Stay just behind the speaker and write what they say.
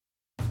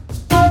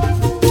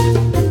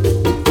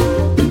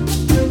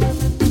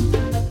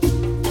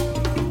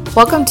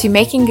Welcome to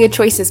Making Good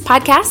Choices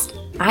podcast.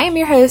 I am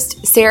your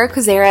host, Sarah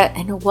Kozera,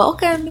 and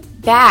welcome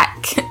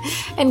back.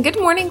 And good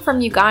morning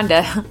from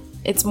Uganda.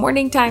 It's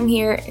morning time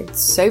here. It's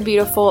so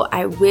beautiful.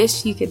 I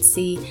wish you could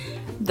see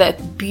the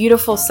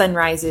beautiful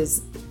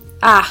sunrises.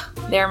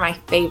 They're my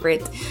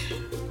favorite.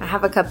 I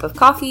have a cup of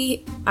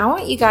coffee. I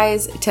want you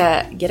guys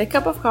to get a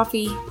cup of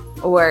coffee,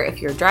 or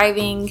if you're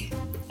driving,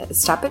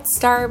 stop at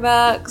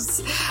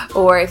Starbucks,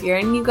 or if you're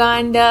in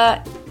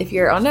Uganda, if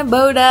you're on a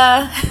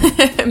boda,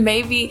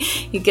 maybe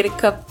you get a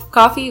cup of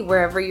coffee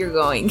wherever you're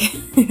going.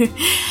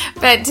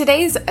 But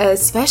today's a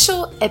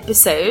special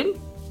episode.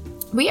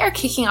 We are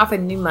kicking off a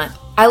new month.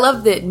 I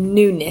love the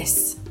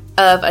newness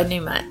of a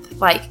new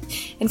month.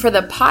 And for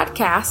the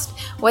podcast,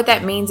 what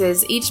that means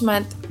is each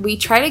month we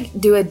try to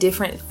do a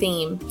different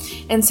theme.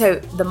 And so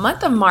the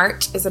month of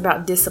March is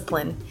about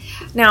discipline.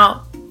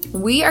 Now,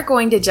 we are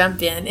going to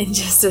jump in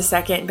just a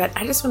second, but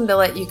I just wanted to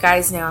let you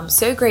guys know I'm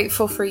so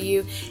grateful for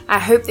you. I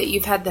hope that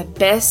you've had the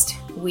best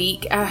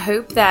week. I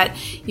hope that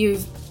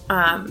you've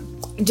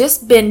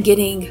just been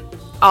getting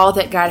all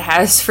that God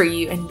has for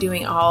you and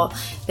doing all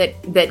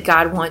that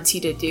God wants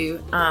you to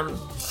do.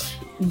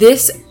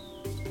 This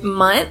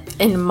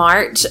month in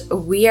March,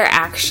 we are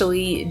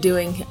actually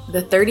doing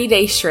the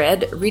 30-day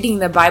shred, reading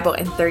the Bible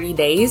in 30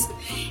 days.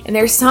 And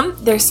there's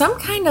some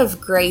kind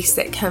of grace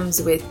that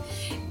comes with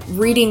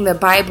reading the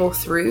Bible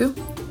through,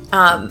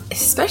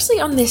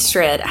 especially on this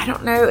shred. I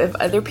don't know if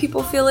other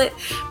people feel it,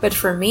 but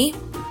for me,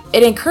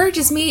 it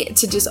encourages me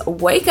to just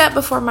wake up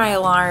before my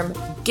alarm,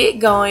 get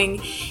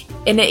going,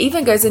 and it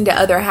even goes into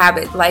other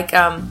habits like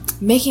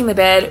making the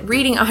bed,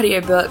 reading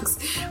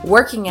audiobooks,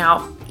 working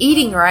out,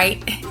 eating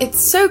right. It's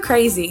so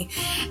crazy.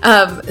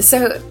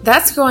 So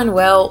that's going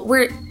well.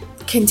 We're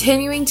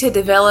continuing to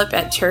develop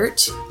at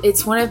church.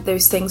 It's one of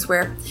those things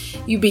where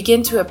you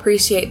begin to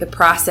appreciate the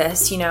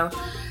process,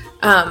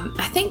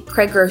 I think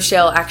Craig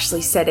Rochelle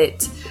actually said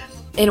it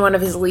in one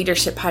of his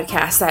leadership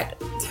podcasts that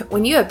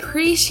when you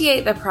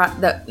appreciate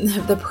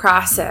the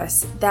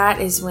process, that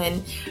is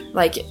when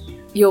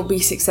you'll be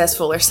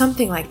successful or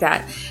something like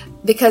that.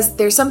 Because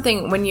there's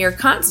something when you're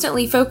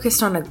constantly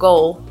focused on a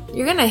goal,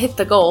 you're going to hit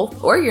the goal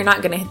or you're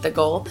not going to hit the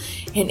goal.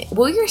 And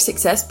will your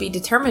success be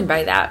determined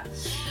by that?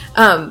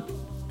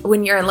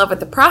 When you're in love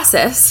with the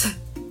process,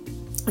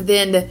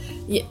 then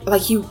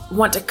you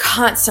want to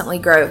constantly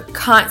grow,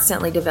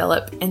 constantly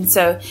develop. And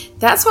so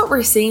that's what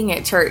we're seeing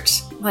at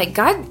church.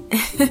 God,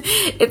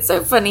 it's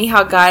so funny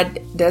how God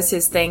does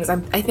his things.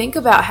 I think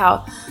about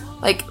how,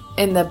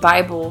 in the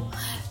Bible,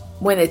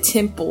 when the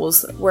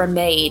temples were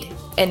made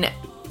and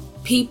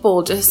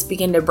people just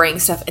begin to bring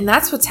stuff, and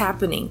that's what's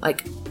happening.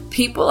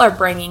 People are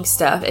bringing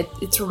stuff.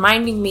 It's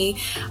reminding me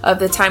of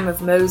the time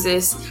of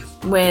Moses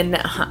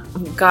when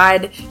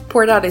God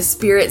poured out his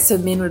spirit so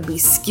men would be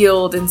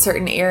skilled in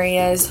certain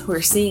areas.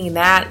 We're seeing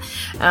that.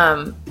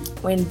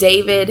 When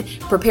David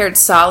prepared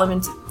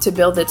Solomon to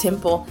build the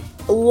temple,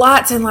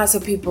 lots and lots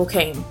of people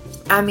came.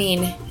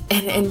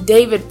 And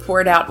David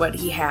poured out what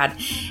he had.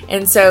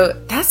 And so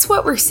that's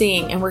what we're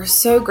seeing. And we're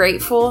so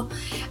grateful.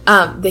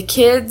 The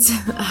kids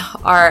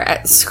are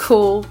at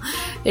school.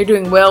 They're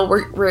doing well.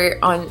 We're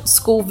on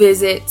school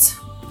visits.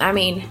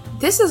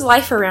 This is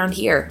life around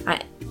here.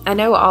 I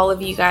know all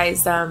of you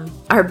guys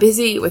are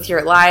busy with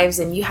your lives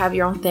and you have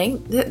your own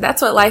thing.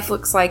 That's what life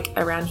looks like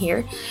around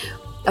here.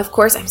 Of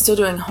course, I'm still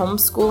doing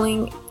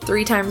homeschooling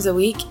 3 times a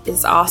week.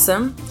 It's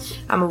awesome.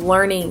 I'm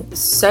learning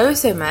so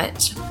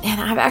much,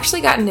 and I've actually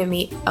gotten to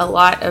meet a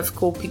lot of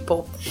cool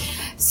people.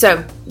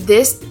 So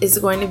this is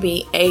going to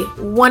be a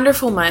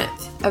wonderful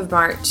month of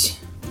March.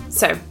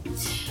 So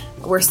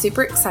we're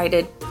super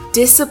excited.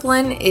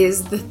 Discipline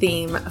is the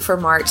theme for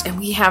March, and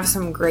we have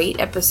some great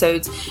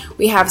episodes.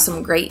 We have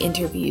some great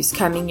interviews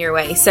coming your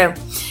way. So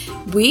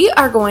we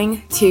are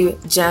going to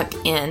jump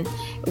in.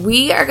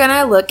 We are going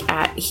to look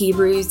at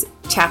Hebrews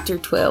chapter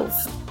 12.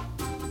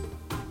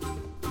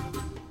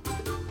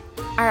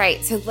 All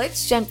right, so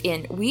let's jump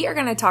in. We are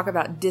going to talk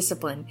about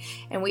discipline,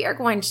 and we are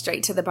going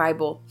straight to the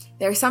Bible.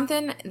 There's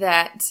something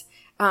that,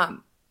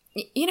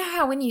 you know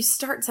how when you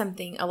start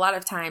something, a lot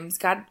of times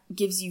God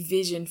gives you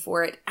vision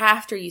for it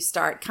after you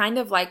start, kind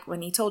of like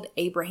when he told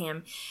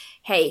Abraham,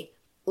 hey,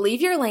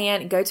 leave your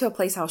land and go to a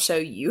place I'll show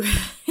you.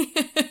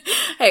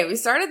 Hey, we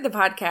started the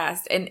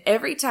podcast, and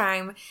every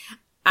time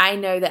I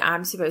know that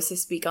I'm supposed to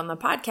speak on the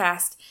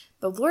podcast,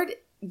 the Lord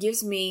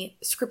gives me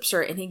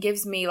scripture and he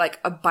gives me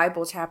a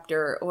Bible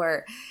chapter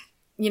or,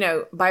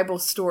 Bible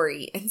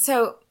story. And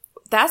so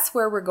that's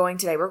where we're going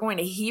today. We're going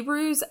to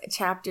Hebrews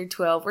chapter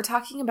 12. We're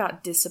talking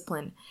about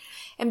discipline.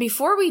 And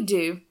before we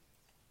do,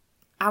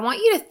 I want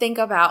you to think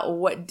about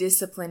what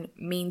discipline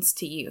means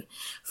to you.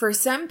 For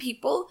some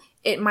people,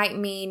 it might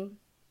mean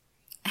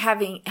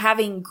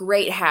having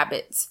great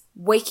habits,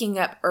 waking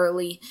up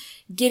early,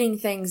 getting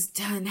things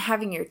done,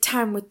 having your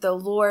time with the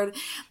Lord,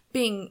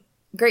 being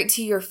great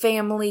to your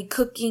family,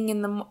 cooking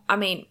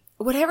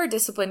whatever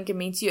discipline can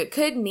mean to you. It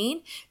could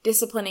mean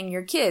disciplining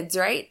your kids,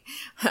 right?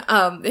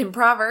 In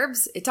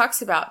Proverbs, it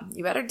talks about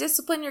you better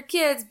discipline your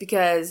kids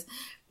because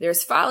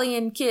there's folly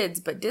in kids,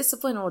 but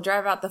discipline will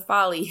drive out the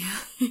folly.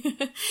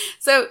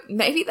 So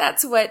maybe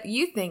that's what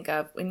you think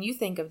of when you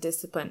think of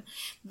discipline.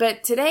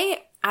 But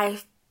today,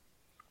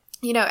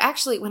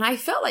 actually, when I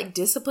felt like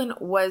discipline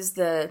was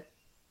the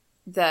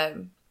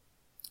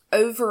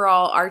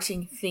overall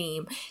arching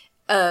theme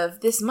of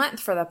this month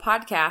for the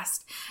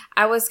podcast,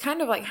 I was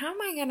kind of like, how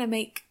am I going to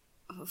make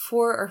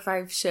 4 or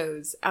 5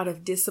 shows out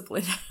of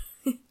discipline?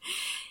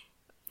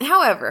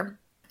 However,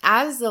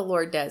 as the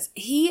Lord does,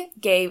 He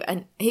gave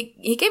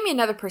me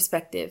another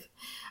perspective.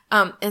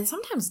 And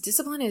sometimes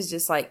discipline is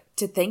just like,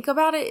 to think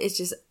about it is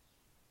just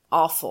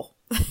awful.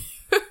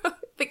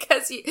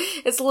 Because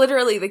it's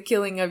literally the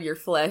killing of your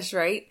flesh,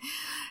 right?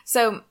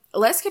 So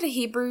let's go to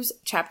Hebrews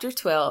chapter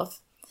 12.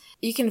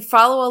 You can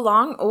follow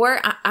along,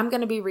 or I'm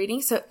going to be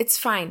reading, so it's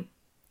fine.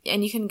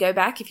 And you can go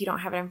back if you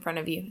don't have it in front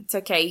of you. It's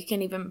okay. You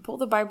can even pull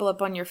the Bible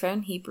up on your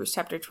phone, Hebrews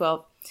chapter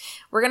 12.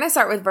 We're going to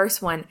start with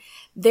verse 1.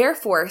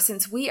 Therefore,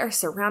 since we are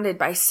surrounded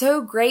by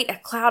so great a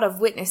cloud of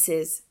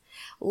witnesses,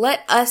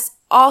 let us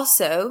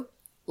also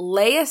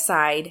lay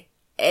aside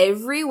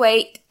every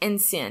weight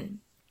and sin,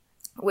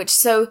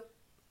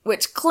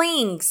 which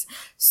clings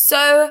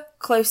so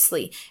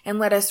closely, and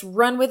let us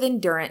run with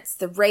endurance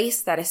the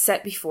race that is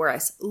set before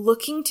us,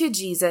 looking to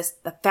Jesus,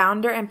 the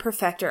founder and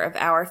perfecter of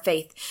our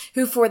faith,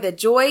 who for the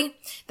joy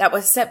that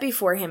was set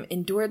before him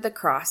endured the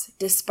cross,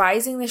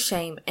 despising the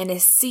shame, and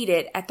is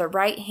seated at the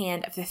right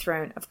hand of the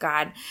throne of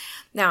God.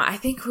 Now, I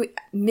think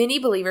many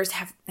believers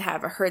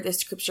have heard this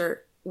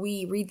scripture.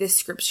 We read this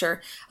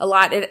scripture a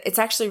lot. It's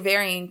actually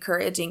very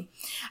encouraging.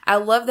 I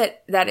love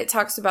that it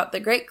talks about the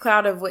great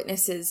cloud of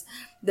witnesses,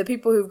 the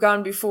people who've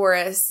gone before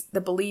us, the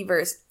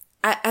believers.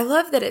 I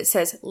love that it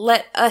says,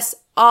 let us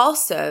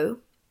also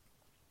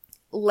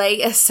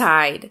lay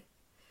aside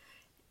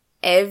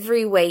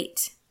every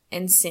weight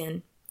and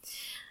sin.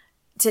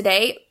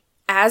 Today,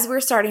 as we're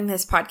starting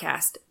this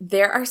podcast,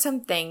 there are some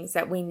things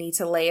that we need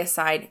to lay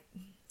aside.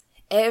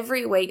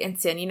 Every weight and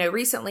sin.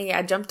 Recently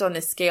I jumped on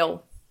the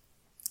scale,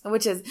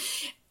 which is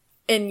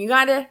in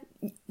Uganda,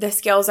 the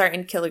scales are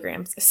in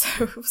kilograms.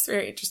 So it was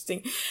very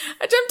interesting.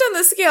 I jumped on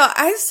the scale.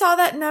 I saw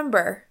that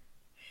number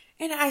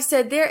and I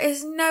said, there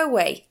is no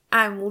way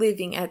I'm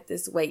living at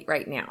this weight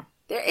right now.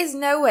 There is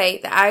no way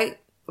that I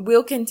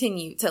will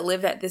continue to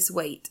live at this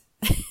weight.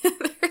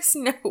 There's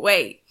no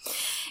way.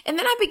 And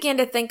then I began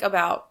to think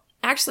about,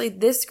 actually,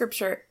 this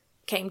scripture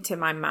came to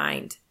my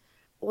mind.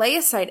 Lay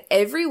aside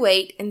every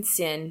weight and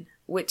sin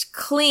which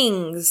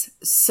clings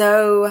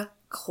so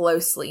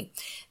closely.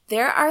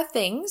 There are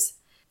things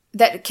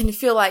that can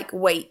feel like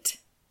weight.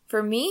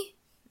 For me,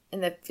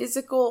 in the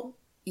physical,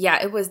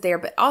 it was there,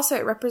 but also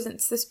it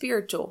represents the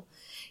spiritual.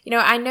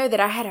 I know that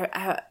I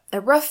had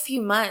a rough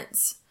few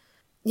months,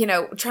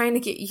 trying to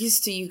get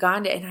used to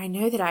Uganda, and I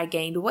know that I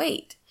gained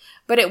weight.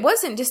 But it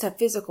wasn't just a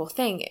physical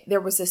thing.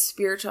 There was a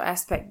spiritual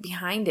aspect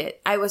behind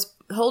it. I was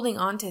holding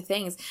on to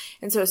things.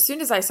 And so as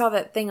soon as I saw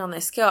that thing on the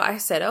scale, I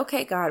said,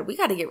 okay, God, we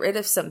got to get rid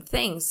of some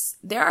things.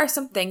 There are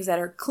some things that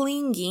are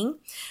clinging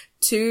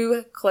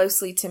too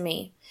closely to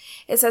me.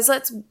 It says,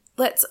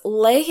 let's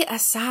lay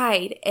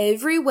aside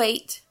every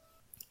weight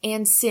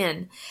and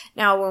sin.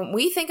 Now, when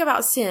we think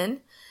about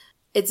sin,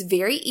 it's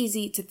very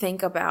easy to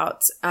think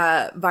about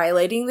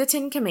violating the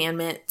 10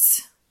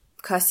 Commandments,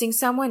 cussing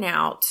someone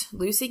out,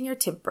 losing your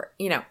temper,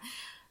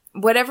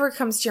 whatever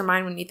comes to your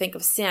mind when you think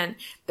of sin.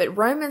 But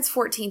Romans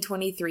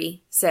 14:23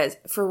 says,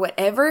 for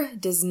whatever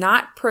does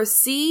not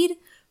proceed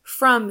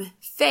from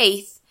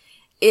faith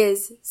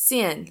is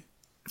sin.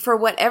 For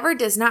whatever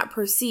does not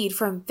proceed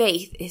from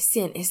faith is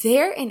sin. Is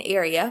there an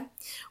area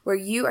where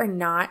you are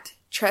not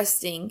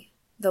trusting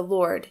the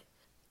Lord?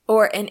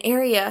 Or an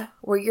area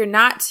where you're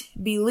not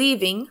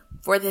believing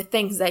for the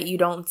things that you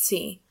don't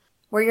see?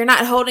 Where you're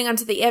not holding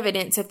onto the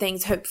evidence of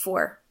things hoped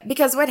for?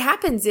 Because what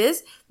happens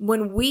is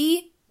when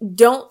we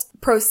don't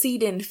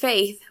proceed in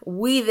faith,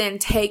 we then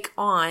take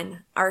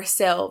on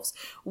ourselves.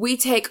 We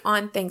take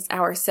on things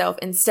ourselves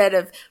instead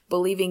of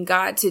believing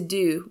God to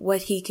do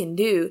what he can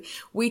do.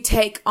 We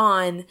take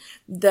on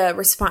the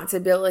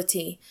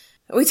responsibility.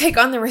 We take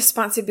on the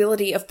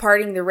responsibility of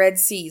parting the Red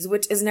Seas,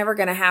 which is never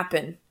going to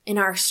happen in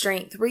our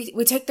strength. We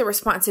take the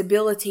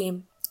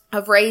responsibility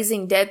of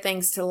raising dead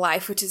things to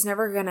life, which is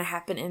never going to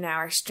happen in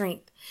our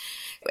strength.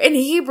 In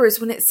Hebrews,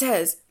 when it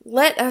says,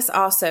 let us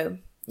also,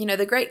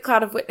 the great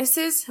cloud of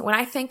witnesses, when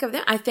I think of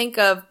them, I think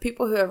of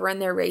people who have run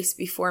their race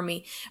before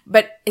me.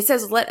 But it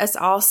says, let us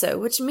also,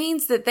 which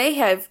means that they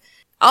have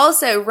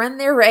also run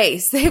their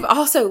race. They've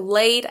also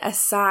laid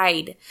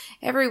aside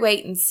every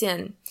weight and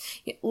sin.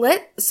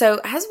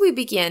 So as we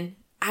begin,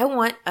 I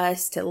want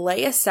us to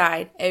lay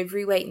aside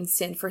every weight and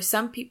sin. For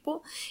some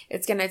people,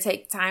 it's going to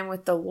take time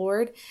with the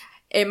Lord.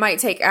 It might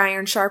take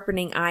iron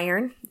sharpening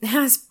iron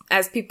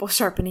as people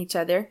sharpen each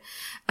other.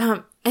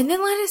 And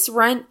then let us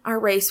run our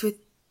race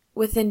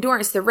with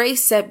endurance, the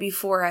race set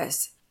before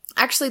us.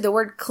 Actually, the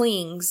word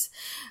clings,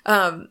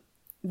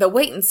 the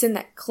weight and sin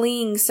that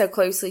clings so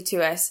closely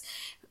to us.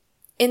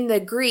 In the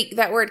Greek,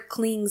 that word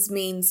clings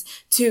means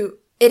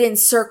it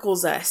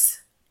encircles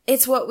us.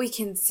 It's what we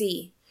can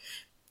see.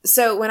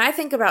 So when I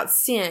think about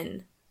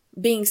sin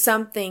being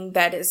something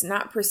that is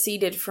not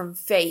proceeded from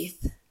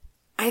faith,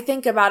 I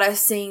think about us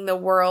seeing the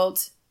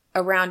world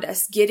around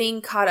us,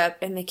 getting caught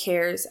up in the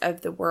cares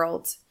of the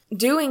world,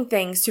 doing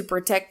things to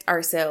protect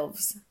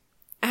ourselves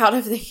out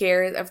of the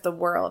cares of the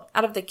world,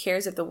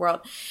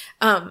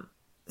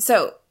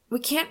 So we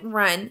can't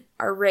run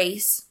our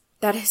race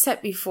that is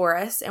set before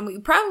us, and we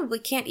probably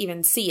can't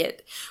even see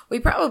it. We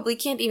probably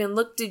can't even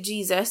look to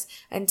Jesus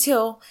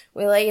until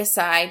we lay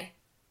aside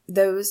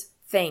those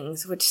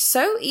things which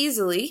so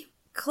easily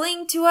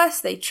cling to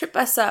us. They trip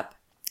us up.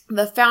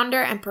 The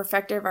founder and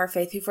perfecter of our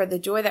faith, who for the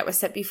joy that was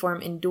set before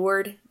him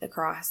endured the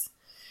cross,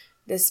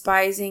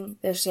 despising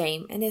the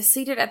shame, and is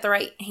seated at the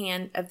right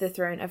hand of the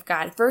throne of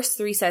God. Verse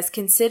 3 says,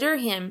 consider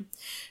him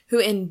who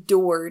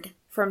endured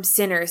from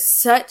sinners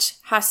such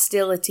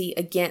hostility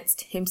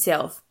against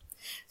himself,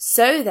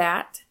 so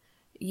that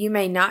you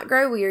may not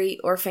grow weary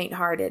or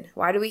faint-hearted.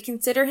 Why do we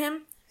consider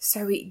him?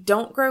 So we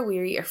don't grow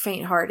weary or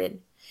faint-hearted.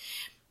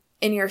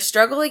 In your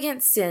struggle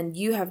against sin,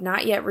 you have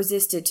not yet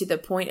resisted to the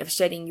point of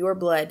shedding your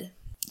blood.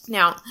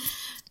 Now,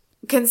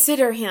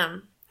 consider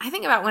him. I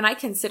think about when I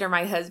consider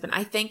my husband,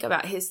 I think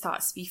about his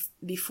thoughts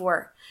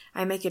before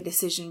I make a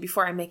decision,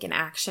 before I make an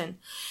action.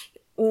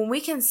 When we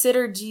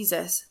consider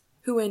Jesus,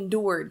 who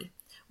endured,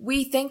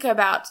 we think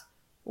about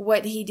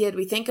what he did.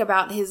 We think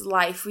about his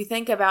life. We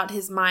think about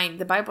his mind.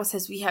 The Bible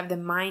says we have the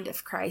mind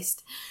of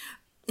Christ.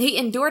 He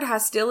endured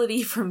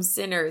hostility from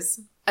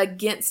sinners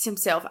against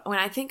himself. When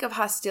I think of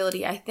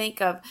hostility, I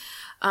think of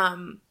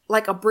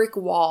like a brick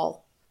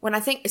wall. When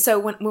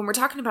we're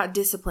talking about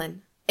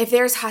discipline, if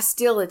there's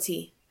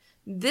hostility,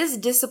 this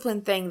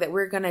discipline thing that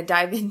we're going to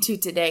dive into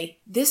today,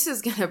 this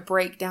is going to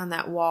break down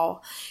that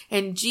wall.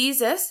 And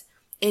Jesus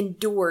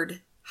endured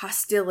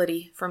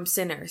hostility from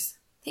sinners.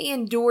 He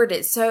endured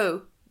it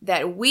so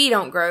that we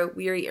don't grow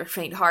weary or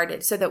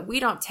faint-hearted, so that we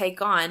don't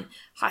take on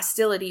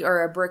hostility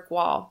or a brick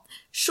wall.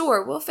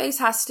 Sure, we'll face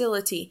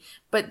hostility,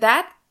 but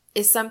that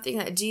is something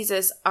that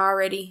Jesus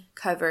already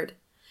covered.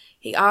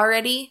 He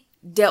already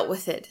dealt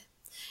with it.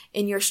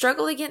 In your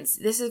struggle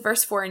this is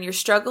verse 4, in your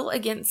struggle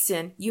against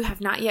sin, you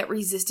have not yet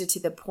resisted to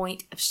the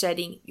point of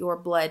shedding your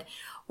blood,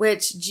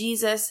 which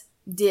Jesus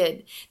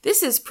did.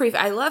 This is proof.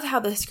 I love how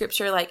the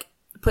scripture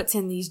puts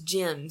in these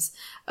gems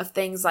of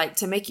things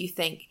to make you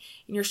think.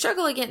 In your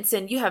struggle against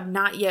sin, you have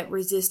not yet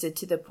resisted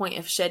to the point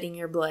of shedding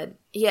your blood.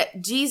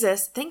 Yet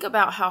Jesus, think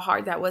about how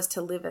hard that was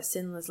to live a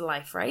sinless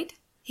life, right?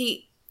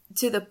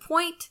 To the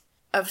point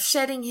of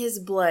shedding his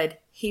blood,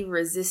 he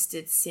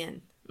resisted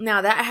sin.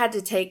 Now that had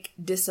to take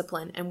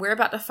discipline, and we're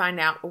about to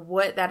find out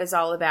what that is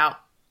all about.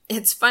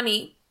 It's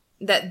funny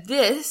that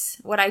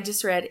what I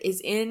just read,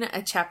 is in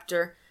a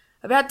chapter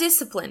about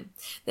discipline.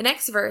 The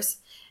next verse,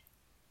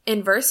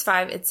 in verse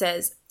 5, it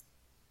says,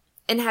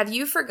 and have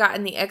you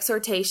forgotten the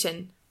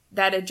exhortation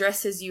that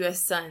addresses you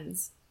as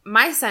sons?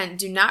 My son,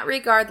 do not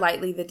regard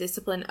lightly the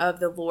discipline of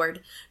the Lord,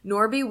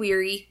 nor be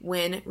weary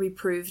when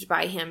reproved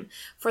by him.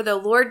 For the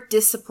Lord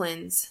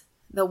disciplines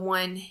the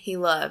one he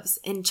loves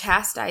and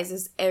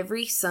chastises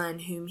every son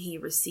whom he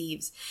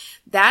receives.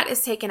 That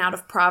is taken out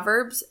of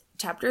Proverbs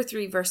chapter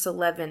 3, verse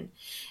 11.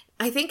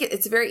 I think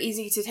it's very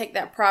easy to take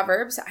that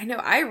Proverbs. I know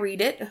I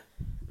read it.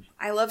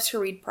 I love to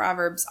read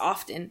Proverbs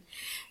often.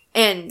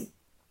 And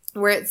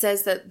where it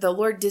says that the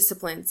Lord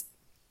disciplines,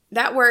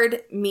 that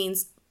word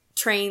means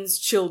trains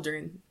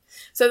children.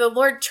 So the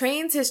Lord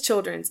trains his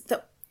children,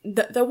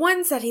 the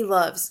ones that he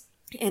loves,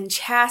 and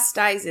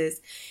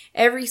chastises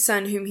every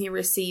son whom he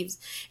receives.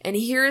 And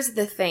here's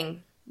the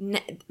thing.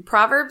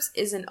 Proverbs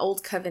is an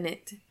old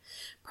covenant.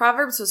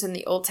 Proverbs was in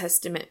the Old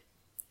Testament.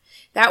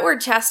 That word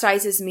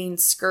chastises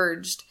means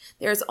scourged.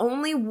 There's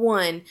only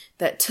one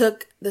that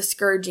took the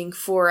scourging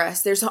for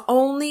us. There's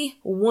only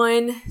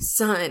one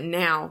son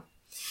now.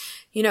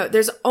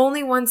 There's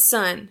only one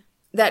son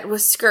that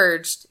was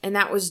scourged, and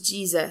that was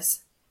Jesus.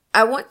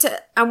 I want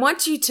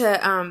you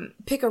to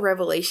pick a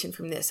revelation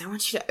from this. I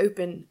want you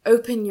to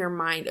open your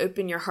mind,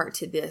 open your heart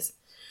to this.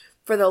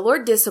 For the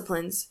Lord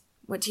disciplines,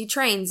 which he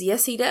trains,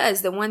 yes, he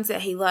does, the ones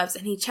that he loves,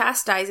 and he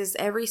chastises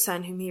every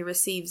son whom he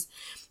receives.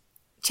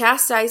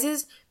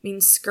 Chastises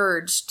means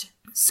scourged.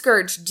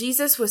 Scourged.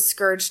 Jesus was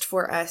scourged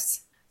for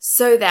us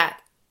so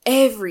that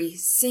every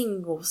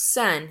single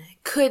son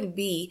could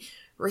be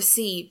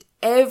received.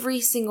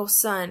 Every single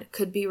son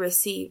could be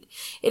received.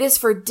 It is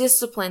for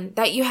discipline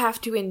that you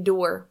have to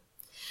endure.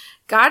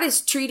 God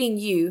is treating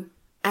you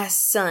as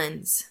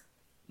sons,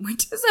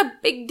 which is a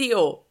big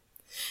deal.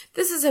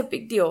 This is a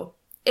big deal.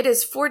 It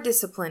is for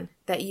discipline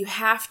that you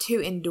have to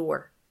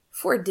endure.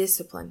 For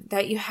discipline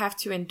that you have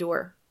to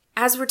endure.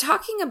 As we're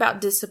talking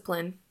about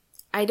discipline,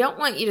 I don't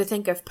want you to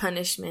think of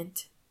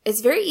punishment.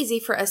 It's very easy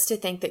for us to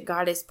think that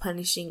God is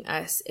punishing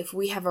us if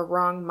we have a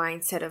wrong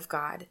mindset of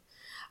God,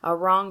 a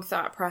wrong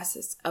thought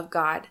process of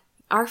God.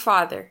 Our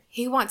Father,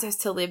 he wants us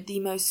to live the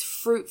most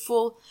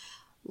fruitful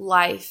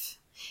life.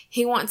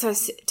 He wants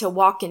us to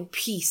walk in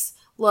peace,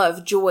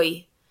 love,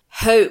 joy,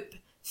 hope,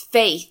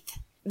 faith.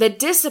 The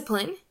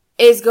discipline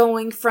is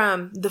going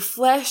from the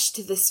flesh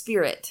to the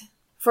spirit.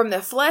 From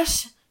the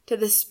flesh to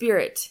the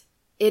spirit.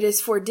 It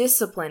is for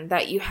discipline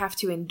that you have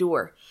to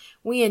endure.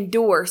 We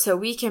endure so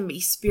we can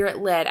be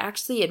spirit-led.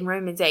 Actually, in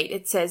Romans 8,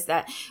 it says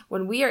that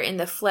when we are in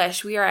the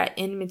flesh, we are at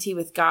enmity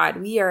with God.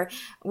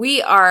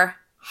 We are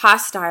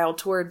hostile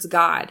towards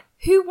God.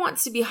 Who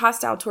wants to be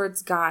hostile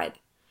towards God?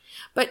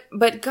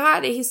 But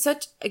God, He's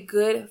such a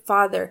good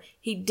Father.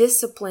 He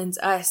disciplines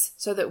us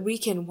so that we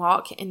can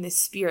walk in the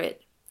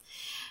Spirit.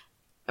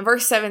 And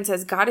verse 7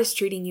 says, God is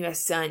treating you as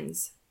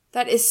sons.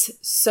 That is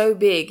so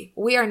big.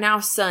 We are now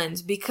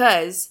sons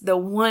because the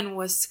one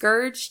was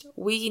scourged.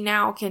 We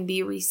now can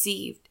be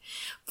received.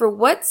 For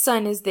what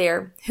son is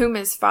there whom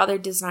his father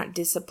does not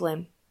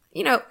discipline?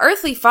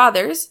 Earthly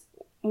fathers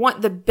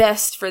want the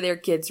best for their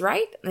kids,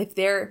 right?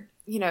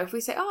 If we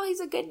say, oh, he's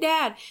a good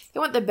dad, they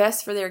want the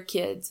best for their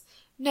kids.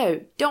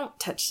 No, don't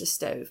touch the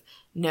stove.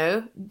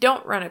 No,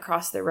 don't run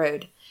across the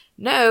road.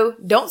 No,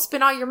 don't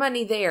spend all your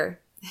money there.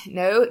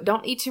 No,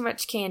 don't eat too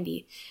much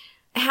candy.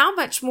 How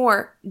much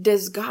more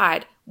does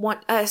God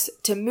want us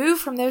to move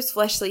from those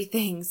fleshly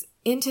things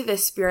into the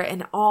Spirit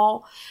and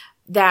all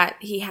that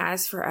He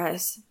has for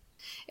us?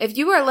 If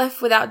you are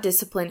left without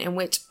discipline in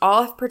which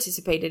all have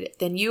participated,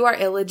 then you are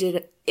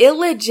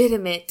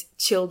illegitimate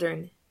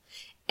children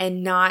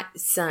and not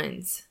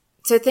sons.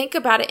 So think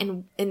about it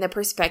in the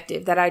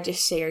perspective that I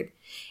just shared.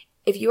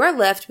 If you are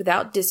left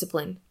without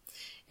discipline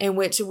in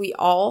which we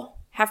all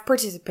have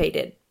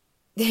participated,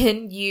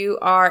 then you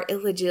are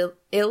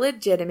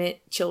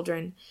illegitimate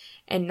children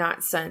and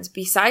not sons.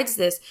 Besides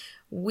this,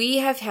 we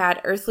have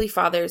had earthly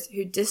fathers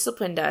who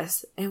disciplined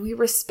us, and we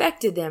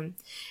respected them.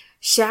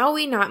 Shall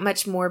we not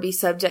much more be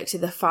subject to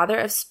the Father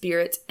of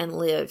spirits and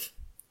live?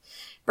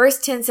 Verse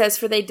 10 says,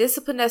 For they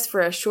disciplined us for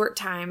a short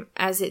time,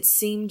 as it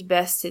seemed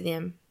best to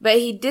them. But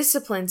He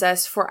disciplines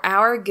us for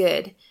our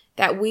good,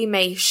 that we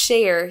may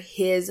share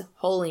His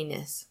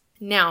holiness.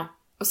 Now,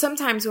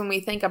 sometimes when we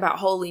think about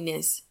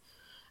holiness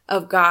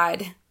of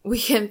God,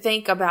 we can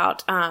think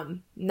about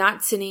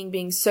not sinning,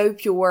 being so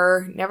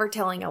pure, never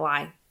telling a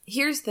lie.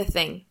 Here's the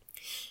thing.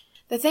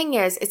 The thing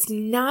is, it's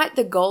not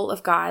the goal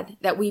of God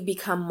that we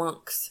become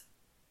monks.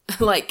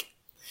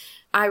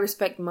 I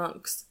respect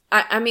monks.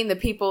 I mean the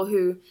people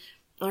who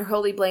are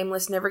holy,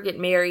 blameless, never get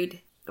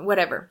married,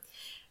 whatever.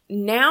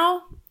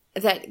 Now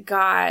that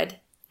God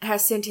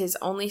has sent His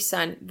only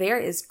Son, there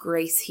is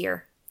grace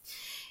here.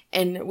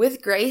 And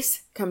with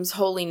grace comes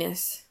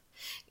holiness.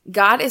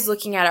 God is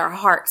looking at our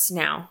hearts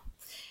now.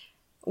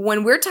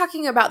 When we're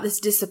talking about this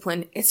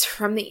discipline, it's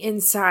from the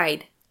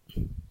inside.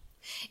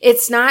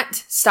 It's not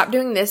stop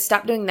doing this,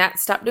 stop doing that,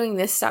 stop doing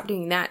this, stop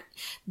doing that.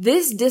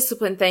 This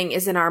discipline thing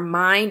is in our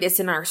mind. It's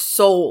in our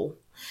soul.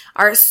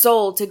 Our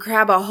soul to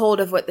grab a hold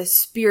of what the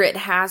Spirit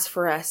has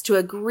for us, to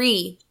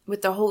agree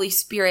with the Holy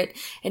Spirit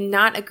and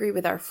not agree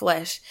with our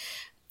flesh.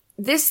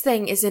 This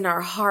thing is in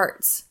our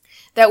hearts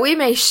that we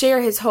may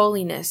share His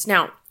holiness.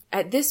 Now,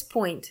 at this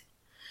point,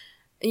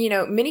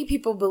 many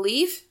people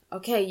believe,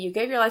 okay, you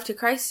gave your life to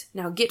Christ,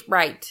 now get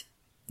right.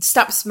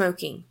 Stop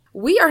smoking.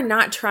 We are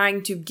not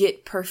trying to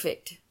get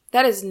perfect.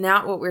 That is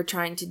not what we're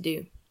trying to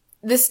do.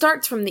 This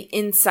starts from the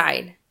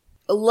inside.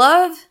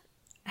 Love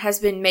has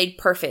been made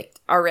perfect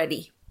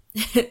already.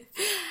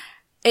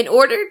 In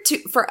order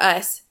for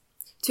us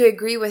to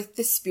agree with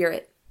the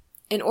Spirit,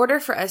 in order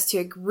for us to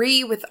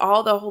agree with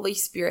all the Holy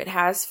Spirit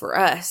has for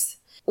us,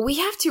 we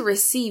have to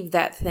receive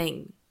that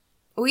thing.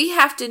 We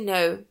have to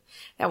know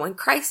that when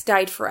Christ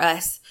died for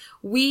us,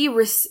 we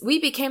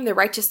became the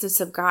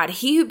righteousness of God.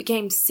 He who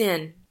became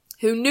sin,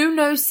 who knew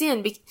no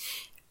sin,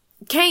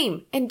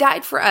 came and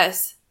died for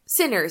us,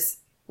 sinners.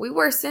 We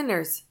were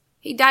sinners.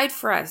 He died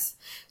for us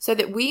so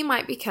that we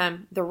might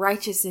become the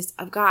righteousness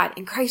of God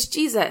in Christ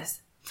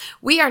Jesus.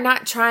 We are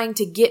not trying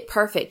to get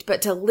perfect,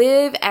 but to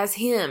live as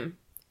Him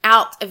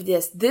out of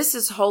this. This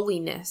is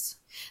holiness.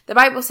 The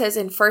Bible says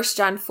in 1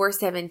 John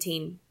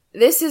 4:17,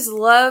 this is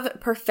love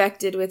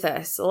perfected with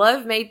us,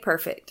 love made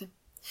perfect,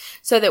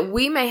 so that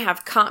we may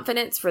have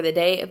confidence for the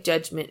day of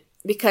judgment.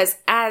 Because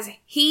as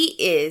He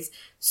is,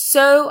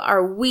 so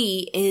are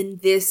we in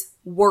this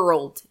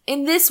world.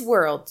 In this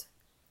world.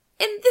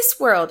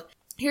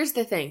 Here's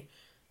the thing.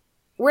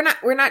 We're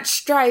not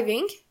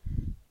striving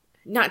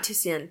not to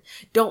sin.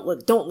 Don't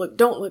look.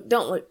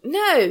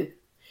 No.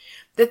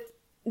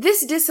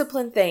 This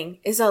discipline thing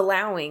is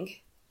allowing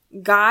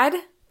God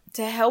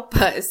to help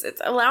us.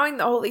 It's allowing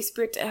the Holy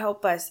Spirit to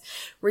help us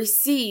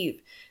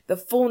receive the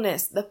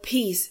fullness, the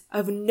peace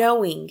of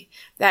knowing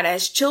that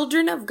as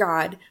children of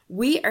God,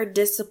 we are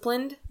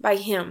disciplined by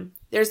Him.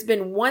 There's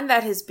been one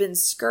that has been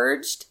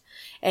scourged,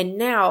 and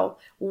now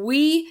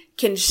we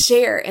can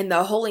share in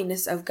the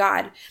holiness of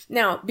God.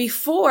 Now,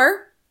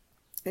 before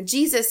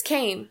Jesus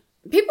came,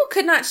 people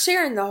could not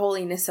share in the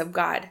holiness of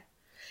God,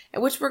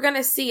 which we're going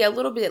to see a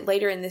little bit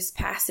later in this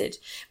passage.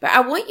 But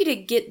I want you to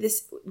get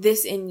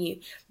this in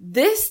you.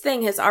 This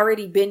thing has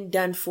already been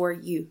done for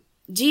you.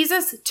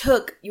 Jesus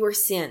took your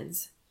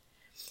sins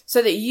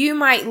so that you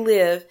might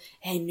live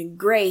in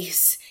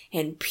grace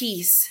and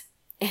peace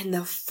and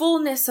the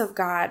fullness of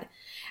God.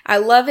 I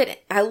love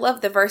it. I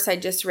love the verse I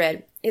just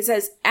read. It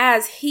says,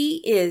 as he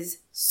is,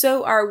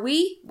 so are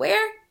we.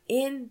 Where?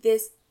 In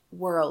this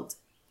world.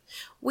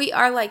 We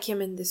are like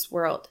him in this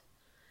world.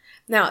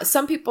 Now,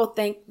 some people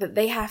think that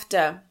they have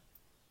to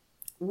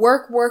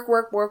work,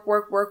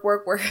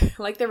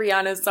 like the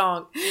Rihanna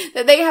song,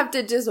 that they have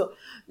to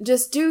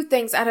just do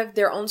things out of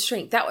their own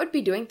strength. That would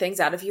be doing things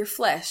out of your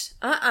flesh.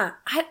 I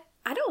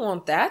don't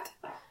want that.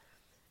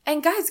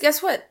 And guys,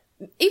 guess what?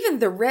 Even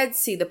the Red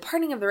Sea, the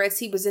parting of the Red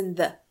Sea was in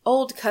the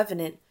old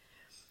covenant.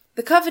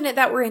 The covenant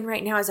that we're in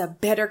right now is a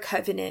better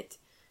covenant.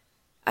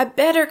 A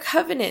better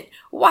covenant.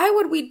 Why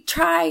would we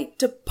try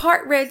to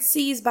part Red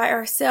Seas by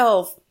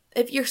ourselves?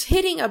 If you're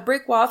hitting a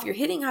brick wall, if you're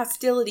hitting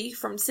hostility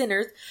from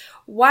sinners,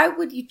 why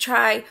would you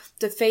try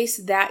to face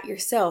that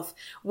yourself?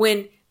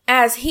 When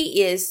as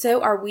he is,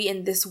 so are we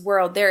in this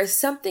world. There is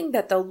something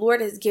that the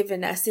Lord has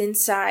given us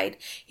inside.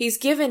 He's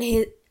given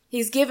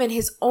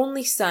his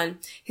only son,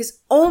 his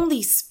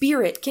only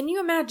spirit. Can you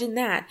imagine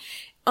that?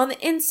 On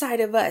the inside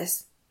of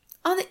us.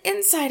 On the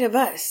inside of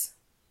us.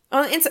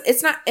 On the inside.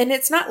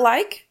 It's not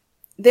like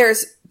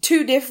there's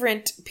two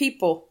different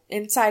people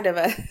inside of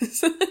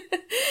us.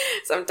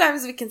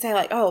 Sometimes we can say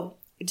like, oh,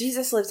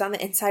 Jesus lives on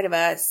the inside of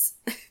us.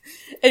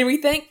 And we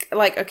think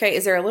like, okay,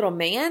 is there a little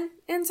man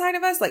inside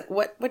of us? Like,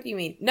 what do you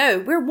mean? No,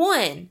 we're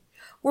one.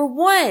 We're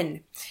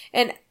one.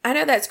 And I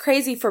know that's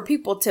crazy for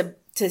people to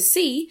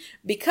see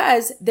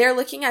because they're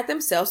looking at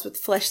themselves with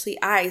fleshly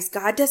eyes.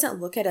 God doesn't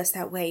look at us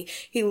that way.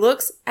 He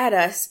looks at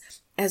us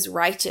as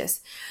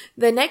righteous.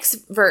 The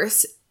next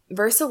verse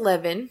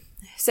 11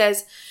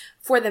 says,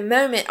 for the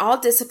moment, all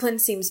discipline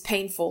seems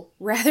painful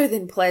rather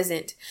than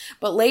pleasant,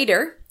 but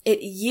later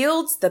it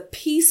yields the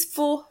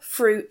peaceful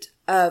fruit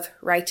of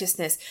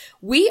righteousness.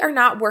 We are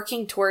not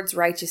working towards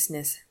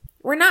righteousness.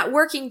 We're not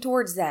working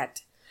towards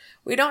that.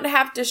 We don't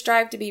have to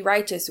strive to be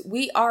righteous.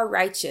 We are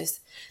righteous.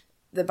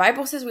 The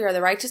Bible says we are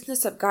the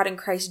righteousness of God in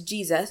Christ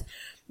Jesus.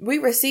 We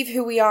receive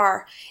who we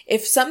are.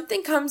 If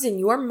something comes in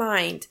your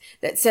mind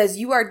that says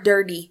you are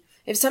dirty,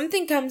 if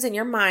something comes in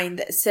your mind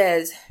that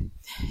says,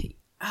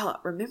 oh,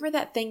 remember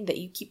that thing that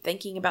you keep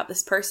thinking about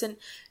this person?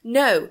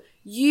 No,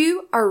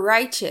 you are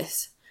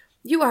righteous.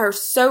 You are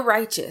so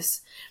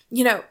righteous.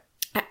 You know,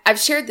 I've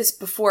shared this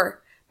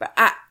before, but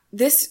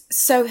this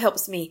so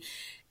helps me.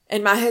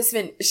 And my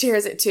husband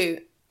shares it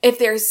too. If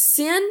there's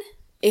sin,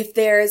 if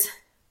there's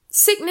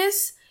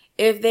sickness,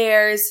 if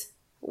there's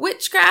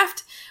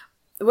witchcraft,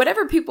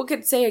 whatever people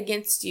could say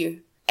against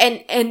you,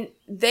 and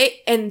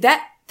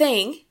that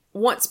thing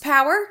wants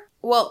power,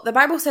 well, the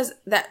Bible says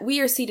that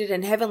we are seated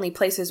in heavenly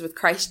places with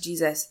Christ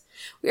Jesus.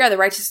 We are the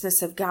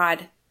righteousness of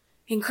God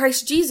in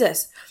Christ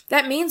Jesus.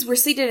 That means we're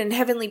seated in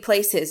heavenly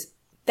places.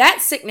 That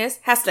sickness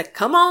has to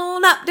come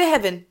on up to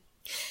heaven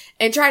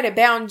and try to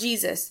bound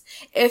Jesus.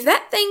 If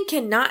that thing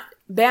cannot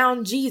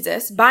bind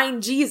Jesus,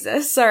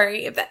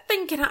 if that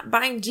thing cannot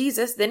bind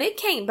Jesus, then it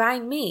can't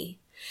bind me.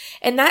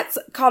 And that's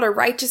called a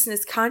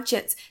righteousness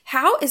conscience.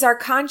 How is our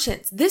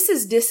conscience? This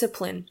is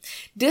discipline.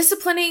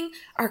 Disciplining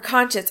our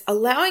conscience,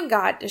 allowing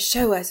God to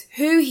show us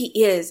who he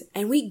is,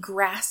 and we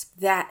grasp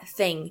that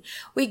thing.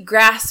 We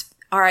grasp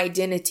our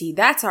identity.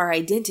 That's our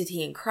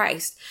identity in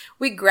Christ.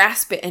 We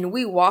grasp it and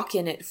we walk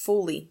in it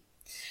fully.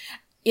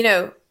 You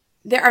know,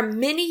 there are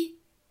many,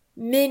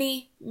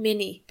 many,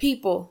 many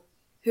people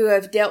who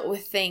have dealt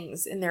with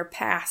things in their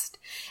past,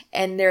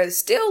 and they're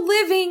still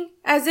living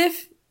as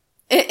if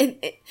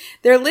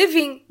they're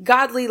living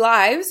godly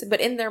lives, but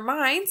in their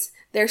minds,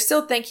 they're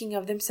still thinking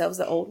of themselves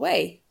the old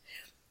way.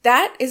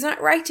 That is not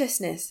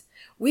righteousness.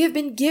 We have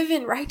been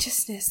given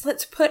righteousness.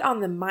 Let's put on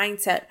the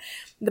mindset.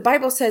 The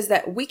Bible says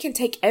that we can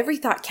take every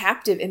thought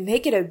captive and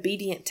make it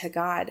obedient to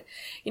God.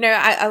 You know,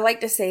 I like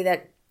to say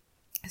that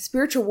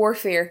spiritual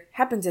warfare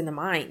happens in the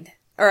mind.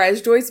 Or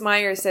as Joyce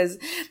Meyer says,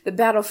 the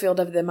battlefield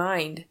of the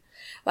mind.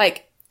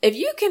 Like, if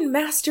you can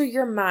master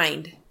your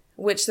mind,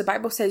 which the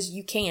Bible says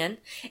you can,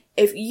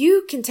 if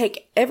you can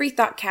take every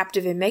thought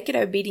captive and make it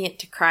obedient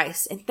to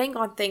Christ and think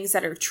on things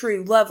that are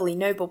true, lovely,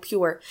 noble,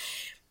 pure,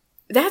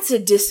 that's a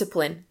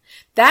discipline.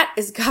 That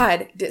is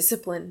God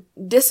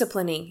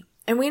disciplining.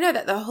 And we know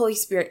that the Holy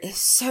Spirit is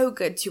so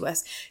good to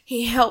us.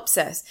 He helps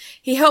us.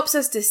 He helps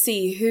us to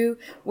see who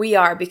we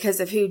are because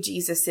of who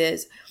Jesus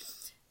is.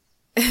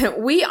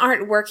 We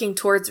aren't working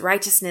towards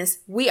righteousness.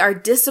 We are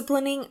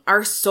disciplining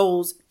our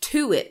souls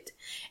to it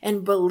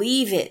and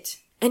believe it.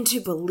 And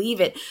to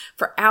believe it.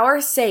 For our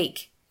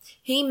sake,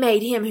 he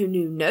made him who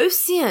knew no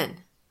sin,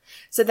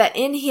 so that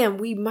in him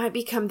we might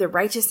become the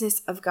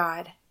righteousness of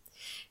God.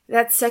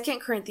 That's 2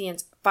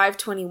 Corinthians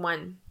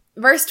 5:21.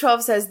 Verse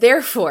 12 says,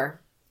 therefore,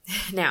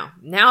 now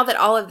that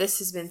all of this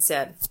has been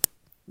said,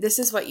 this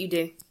is what you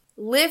do.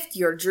 Lift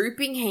your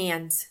drooping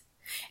hands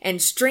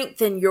and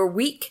strengthen your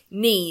weak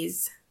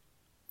knees.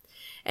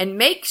 And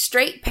make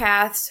straight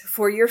paths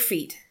for your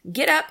feet.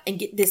 Get up and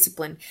get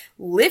disciplined.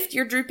 Lift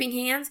your drooping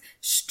hands,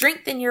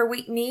 strengthen your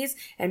weak knees,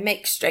 and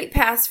make straight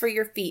paths for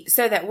your feet,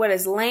 so that what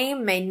is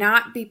lame may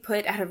not be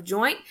put out of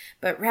joint,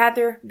 but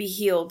rather be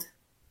healed.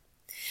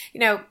 You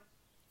know,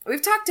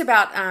 we've talked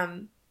about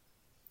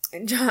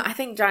I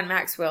think John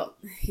Maxwell,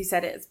 he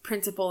said it's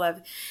principle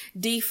of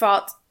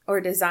default or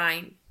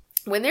design.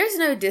 When there's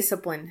no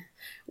discipline,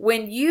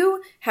 when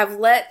you have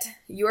let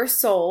your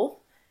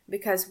soul,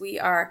 because we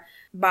are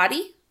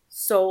body,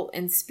 soul,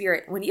 and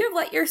spirit, when you have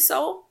let your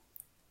soul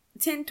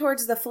tend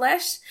towards the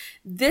flesh,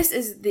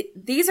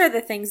 these are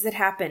the things that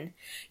happen.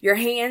 Your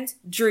hands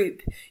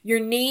droop. Your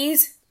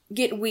knees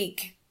get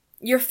weak.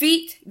 Your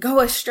feet go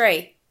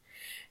astray.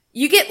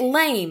 You get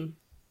lame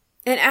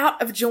and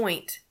out of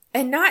joint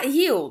and not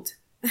healed.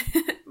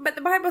 But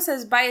the Bible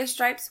says by his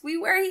stripes we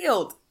were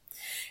healed.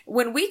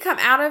 When we come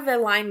out of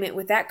alignment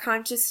with that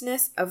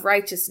consciousness of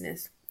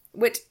righteousness,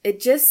 which it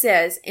just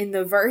says in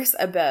the verse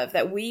above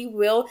that we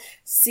will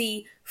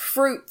see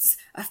fruits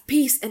of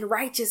peace and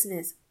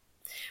righteousness.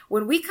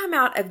 When we come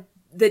out of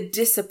the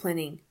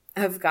disciplining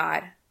of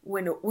God,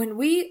 when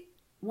we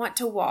want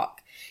to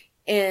walk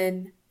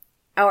in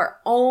our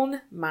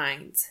own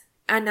minds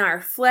and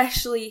our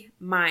fleshly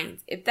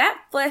minds, if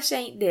that flesh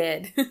ain't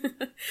dead,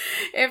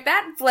 if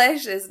that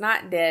flesh is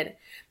not dead,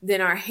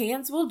 then our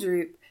hands will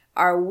droop,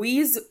 our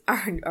knees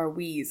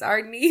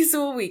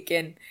will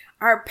weaken,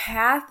 our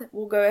path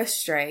will go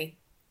astray,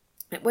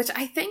 which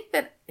I think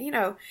that,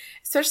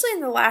 especially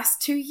in the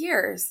last 2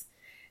 years,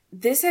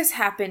 this has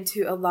happened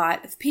to a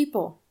lot of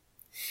people.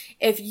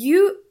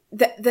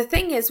 The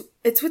thing is,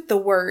 it's with the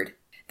word.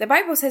 The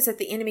Bible says that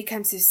the enemy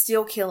comes to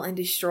steal, kill, and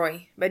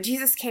destroy, but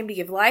Jesus came to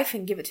give life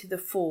and give it to the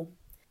full.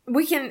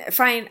 We can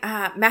find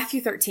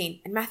Matthew 13,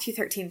 and Matthew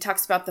 13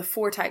 talks about the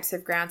 4 types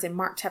of grounds, in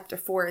Mark chapter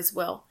 4 as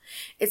well.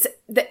 It's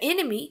the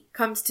enemy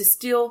comes to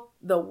steal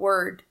the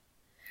word.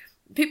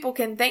 People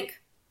can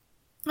think,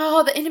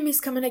 oh, the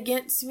enemy's coming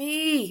against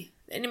me.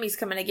 The enemy's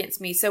coming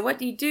against me. So what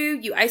do?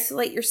 You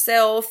isolate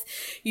yourself.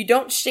 You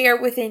don't share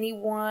with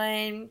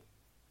anyone.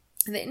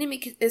 The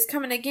enemy is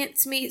coming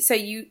against me. So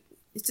you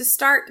just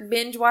start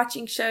binge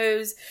watching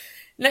shows.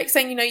 Next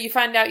thing you know, you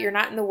find out you're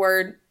not in the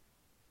word.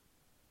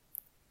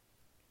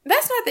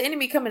 That's not the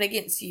enemy coming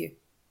against you.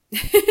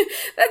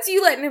 That's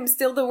you letting him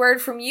steal the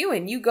word from you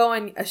and you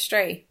going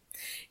astray.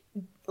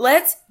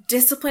 Let's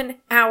discipline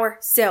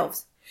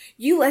ourselves.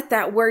 You let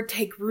that word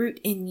take root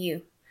in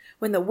you.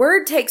 When the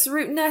word takes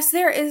root in us,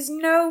 there is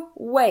no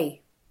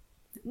way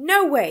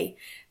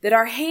that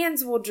our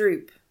hands will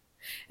droop,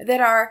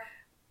 that our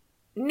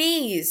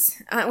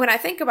knees, when I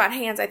think about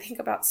hands, I think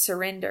about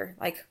surrender.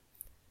 Like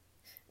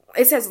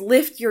it says,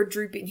 lift your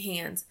drooping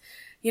hands,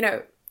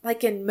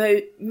 like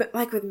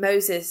like with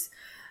Moses,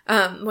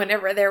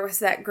 whenever there was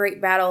that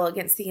great battle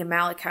against the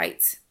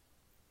Amalekites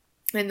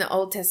in the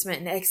Old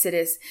Testament in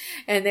Exodus,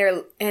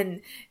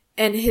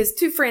 and his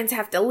 2 friends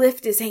have to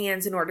lift his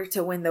hands in order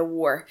to win the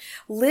war.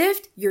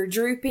 Lift your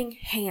drooping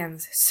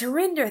hands.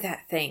 Surrender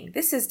that thing.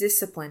 This is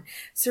discipline.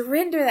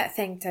 Surrender that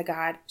thing to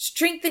God.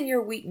 Strengthen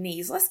your weak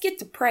knees. Let's get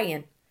to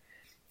praying.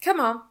 Come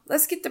on,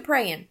 let's get to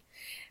praying.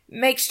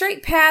 Make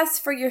straight paths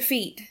for your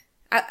feet.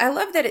 I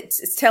love that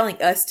it's telling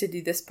us to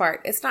do this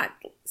part. It's not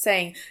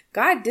saying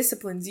God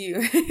disciplines you.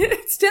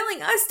 It's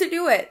telling us to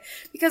do it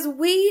because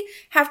we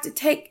have to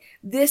take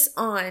this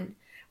on.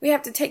 We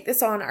have to take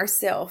this on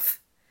ourselves.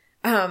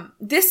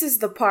 This is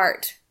the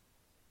part.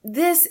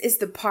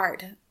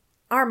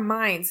 Our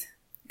minds.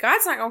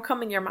 God's not going to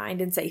come in your mind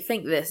and say,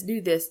 think this,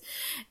 do this.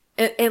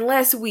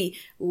 Unless we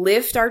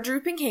lift our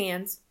drooping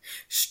hands,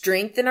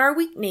 strengthen our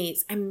weak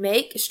knees, and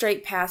make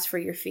straight paths for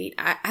your feet.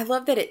 I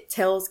love that it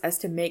tells us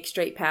to make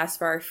straight paths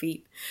for our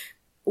feet.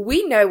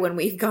 We know when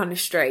we've gone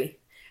astray.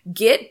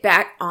 Get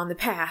back on the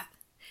path.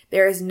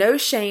 There is no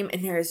shame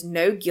and there is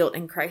no guilt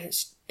in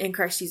Christ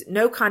Jesus.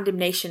 No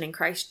condemnation in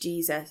Christ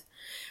Jesus.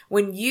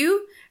 When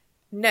you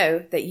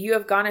know that you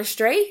have gone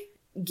astray,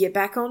 get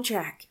back on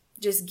track.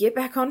 Just get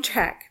back on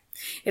track.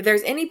 If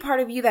there's any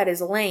part of you that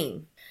is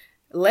lame,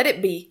 let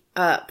it be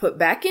put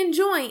back in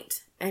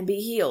joint and be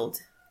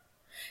healed.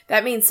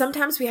 That means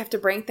sometimes we have to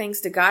bring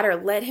things to God or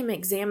let him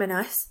examine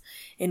us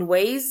in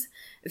ways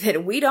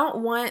that we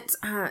don't want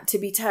to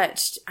be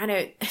touched. I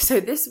know. So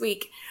this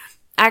week,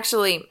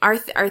 actually, our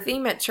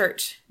theme at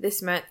church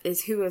this month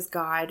is Who is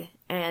God?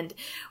 And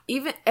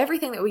even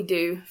everything that we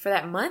do for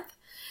that month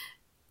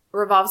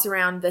revolves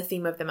around the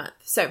theme of the month.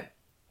 So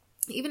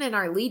even in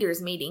our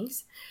leaders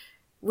meetings,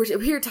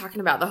 we're talking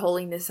about the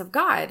holiness of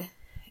God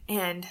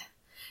and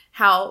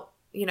how,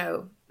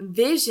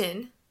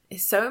 vision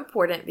is so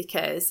important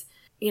because,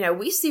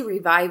 we see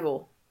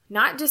revival,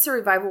 not just a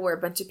revival where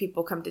a bunch of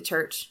people come to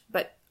church,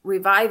 but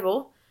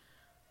revival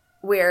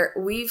where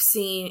we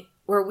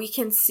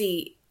can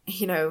see,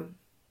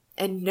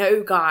 and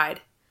know God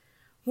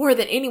more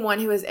than anyone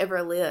who has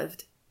ever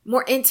lived,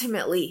 more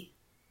intimately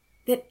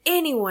than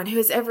anyone who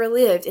has ever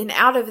lived. And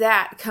out of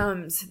that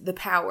comes the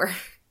power.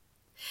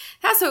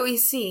 That's what we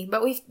see.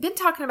 But we've been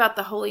talking about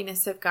the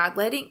holiness of God,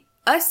 letting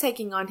us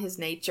taking on his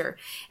nature.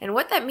 And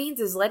what that means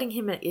is letting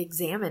him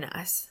examine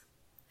us.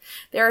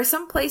 There are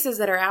some places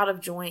that are out of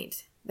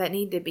joint that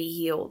need to be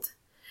healed.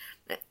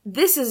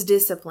 This is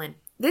discipline.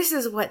 This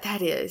is what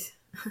that is.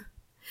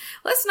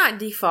 Let's not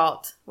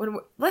default.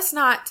 Let's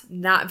not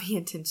be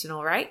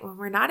intentional, right? When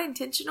we're not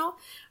intentional,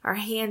 our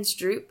hands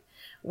droop.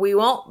 We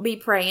won't be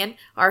praying.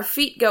 Our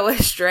feet go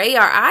astray.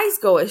 Our eyes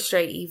go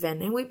astray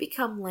even, and we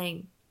become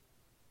lame.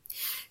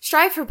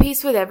 Strive for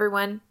peace with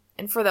everyone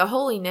and for the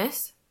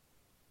holiness,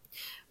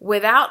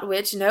 without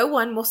which no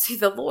one will see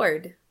the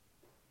Lord.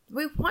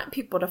 We want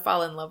people to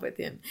fall in love with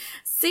him.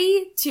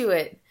 See to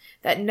it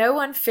that no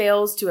one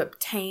fails to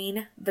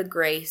obtain the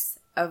grace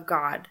of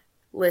God.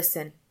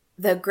 Listen,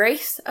 the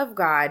grace of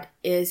God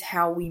is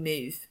how we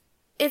move.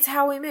 It's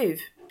how we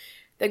move.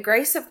 The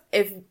grace of,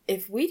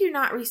 if we do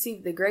not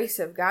receive the grace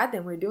of God,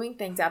 then we're doing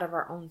things out of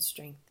our own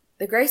strength.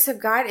 The grace of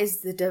God is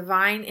the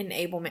divine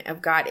enablement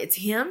of God. It's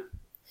him.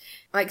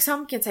 Like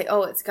some can say,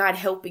 oh, it's God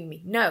helping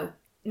me. No,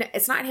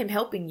 it's not him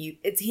helping you.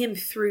 It's him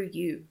through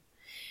you.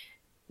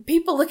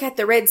 People look at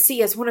the Red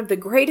Sea as one of the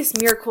greatest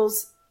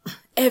miracles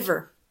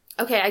ever.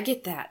 Okay, I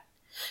get that.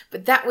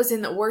 But that was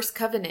in the worst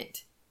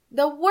covenant.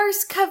 The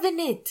worst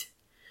covenant.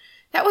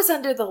 That was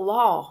under the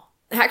law.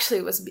 Actually,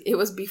 it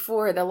was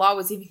before the law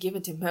was even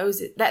given to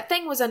Moses. That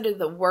thing was under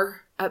the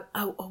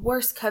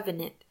worst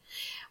covenant.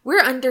 We're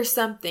under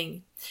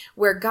something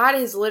where God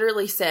has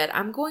literally said,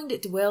 I'm going to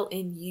dwell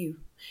in you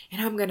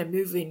and I'm going to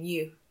move in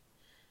you.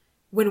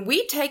 When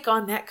we take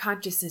on that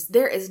consciousness,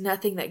 there is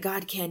nothing that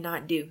God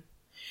cannot do.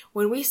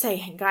 When we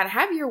say, God,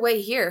 have your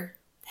way here,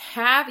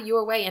 have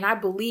your way. And I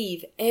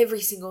believe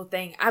every single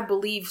thing. I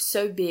believe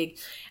so big.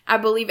 I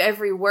believe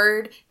every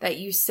word that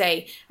you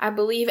say. I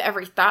believe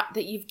every thought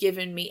that you've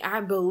given me.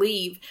 I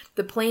believe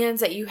the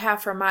plans that you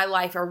have for my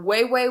life are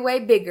way, way, way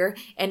bigger,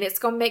 and it's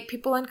going to make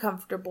people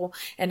uncomfortable.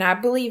 And I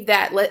believe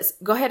that. Let's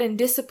go ahead and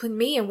discipline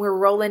me, and we're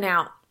rolling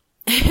out.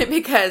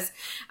 Because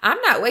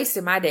I'm not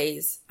wasting my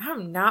days.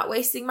 I'm not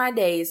wasting my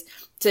days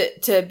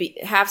to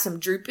have some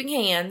drooping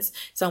hands,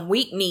 some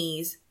weak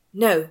knees.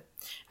 No,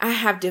 I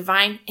have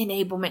divine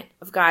enablement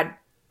of God.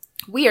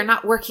 We are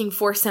not working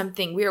for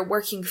something. We are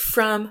working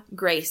from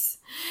grace.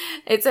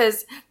 It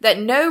says that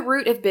no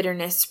root of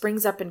bitterness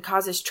springs up and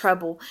causes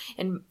trouble,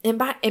 and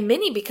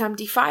many become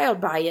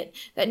defiled by it,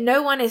 that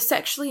no one is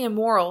sexually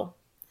immoral.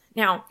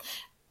 Now,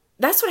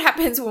 that's what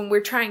happens when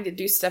we're trying to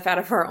do stuff out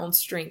of our own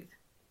strength.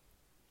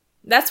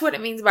 That's what it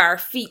means by our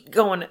feet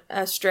going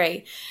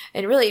astray.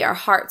 And really our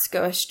hearts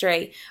go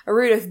astray. A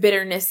root of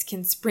bitterness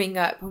can spring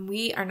up when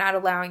we are not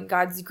allowing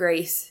God's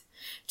grace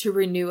to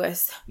renew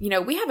us. You know,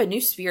 we have a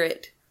new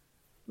spirit.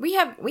 We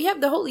have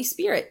the Holy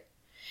Spirit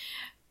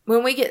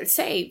when we get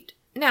saved.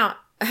 Now,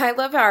 I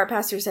love how our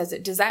pastor says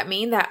it. Does that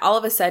mean that all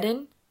of a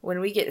sudden when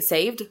we get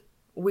saved,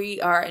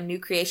 we are a new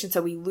creation?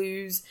 So we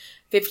lose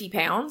 50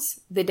 pounds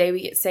the day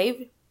we get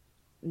saved?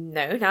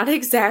 No, not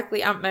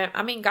exactly.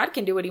 I mean, God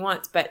can do what he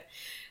wants, but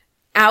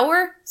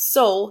our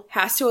soul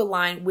has to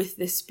align with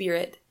the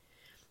Spirit.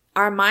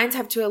 Our minds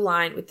have to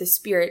align with the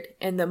Spirit.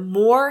 And the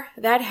more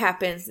that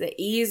happens, the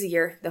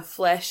easier the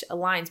flesh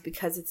aligns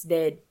because it's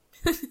dead.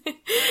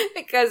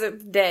 Because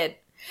it's dead.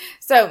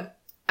 So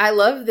I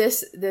love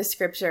this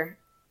scripture.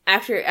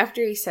 After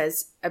he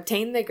says,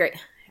 obtain the grace.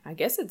 I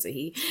guess it's a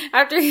he.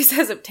 After he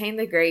says, obtain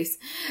the grace,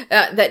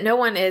 that no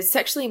one is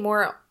sexually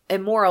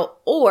immoral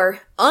or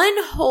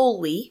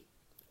unholy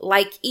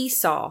like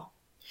Esau,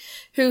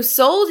 who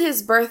sold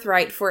his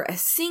birthright for a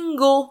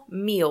single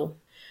meal.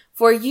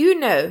 For you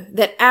know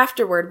that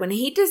afterward, when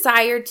he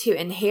desired to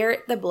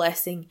inherit the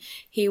blessing,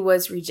 he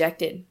was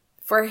rejected.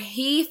 For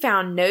he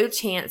found no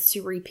chance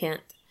to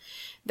repent,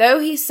 though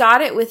he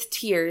sought it with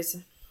tears.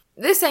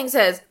 This thing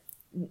says,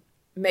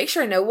 make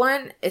sure no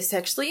one is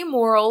sexually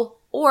immoral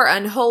or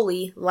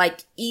unholy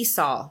like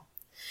Esau.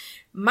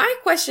 My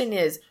question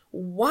is,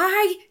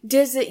 why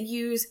does it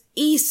use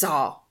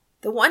Esau?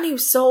 The one who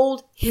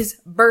sold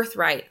his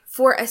birthright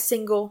for a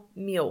single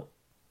meal.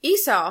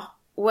 Esau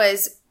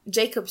was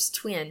Jacob's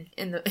twin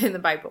in the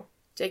Bible.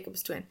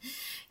 Jacob's twin.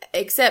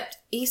 Except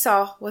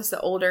Esau was the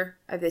older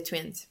of the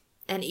twins.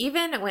 And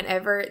even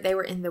whenever they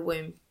were in the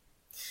womb,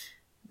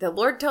 the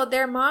Lord told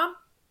their mom,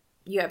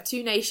 you have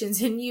two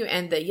nations in you,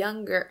 and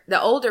the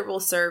older will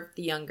serve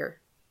the younger.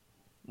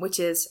 Which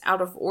is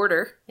out of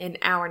order in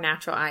our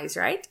natural eyes,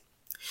 right?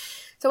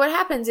 So what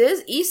happens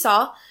is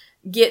Esau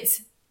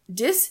gets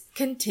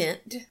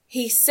discontent.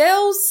 He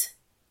sells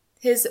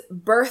his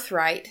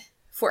birthright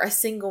for a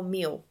single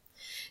meal.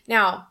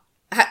 Now,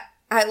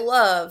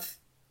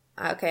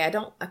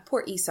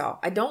 poor Esau.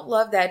 I don't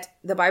love that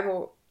the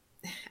Bible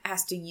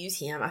has to use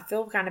him. I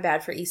feel kind of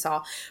bad for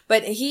Esau.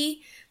 But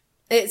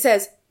it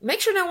says,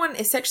 make sure no one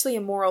is sexually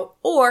immoral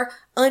or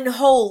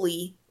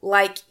unholy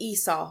like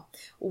Esau.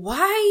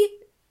 Why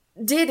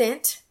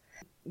didn't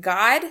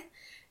God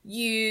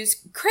use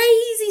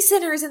crazy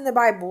sinners in the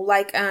Bible,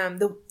 like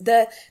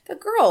the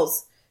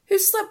girls who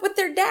slept with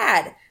their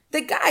dad,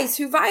 the guys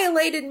who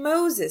violated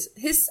Moses,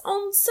 his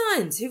own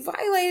sons who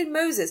violated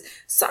Moses,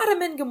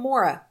 Sodom and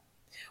Gomorrah?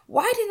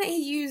 Why didn't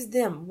he use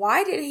them?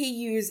 Why did he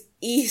use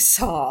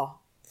Esau?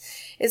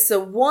 It's the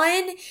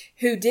one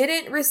who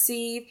didn't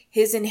receive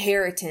his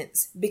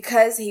inheritance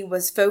because he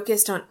was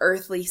focused on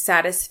earthly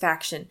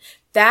satisfaction.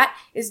 That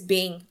is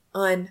being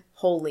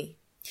unholy.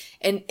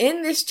 And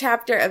in this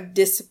chapter of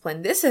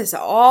discipline, this is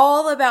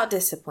all about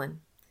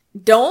discipline.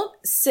 Don't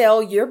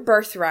sell your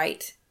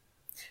birthright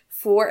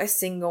for a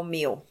single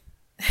meal.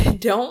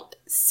 Don't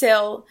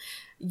sell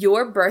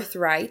your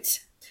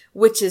birthright,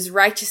 which is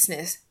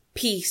righteousness,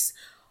 peace,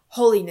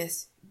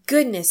 holiness,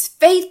 goodness,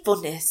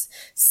 faithfulness,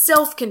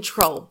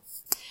 self-control.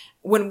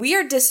 When we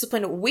are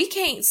disciplined, we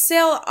can't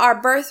sell our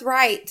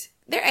birthright.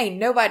 There ain't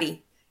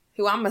nobody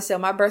who I'm going to sell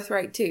my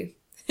birthright to.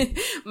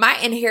 My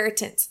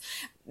inheritance.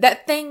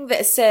 That thing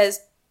that says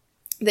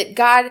that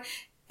God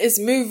is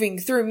moving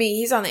through me.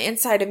 He's on the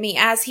inside of me.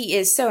 As he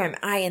is, so am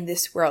I in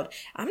this world.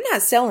 I'm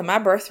not selling my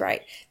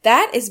birthright.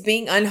 That is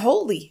being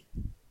unholy.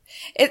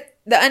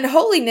 The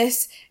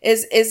unholiness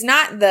is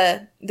not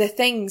the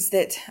things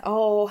that,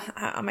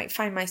 I might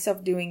find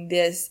myself doing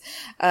this.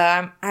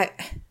 If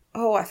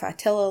I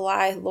tell a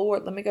lie,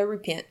 Lord, let me go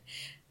repent.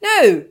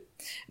 No,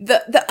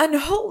 the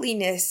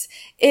unholiness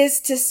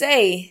is to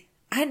say,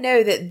 I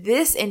know that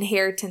this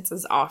inheritance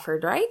is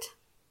offered, right?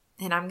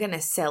 And I'm going to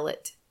sell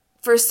it.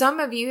 For some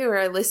of you who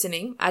are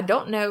listening, I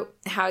don't know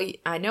how,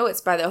 I know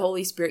it's by the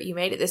Holy Spirit you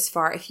made it this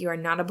far if you are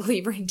not a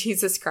believer in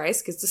Jesus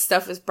Christ, because the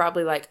stuff is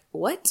probably like,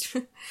 what?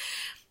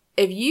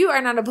 If you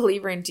are not a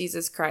believer in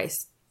Jesus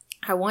Christ,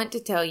 I want to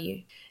tell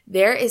you,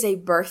 there is a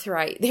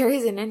birthright, there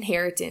is an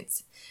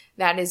inheritance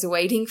that is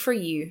waiting for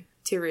you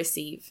to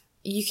receive.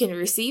 You can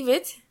receive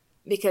it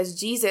because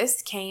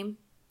Jesus came,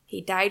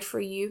 he died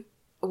for you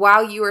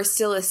while you are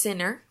still a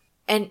sinner,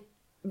 and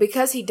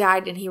because he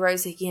died and he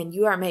rose again,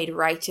 you are made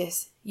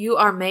righteous. You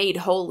are made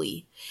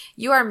holy.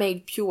 You are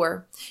made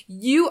pure.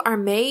 You are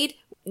made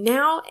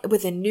now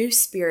with a new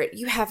spirit.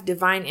 You have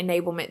divine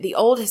enablement. The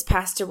old has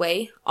passed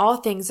away. All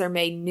things are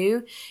made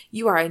new.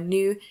 You are a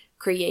new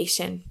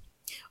creation.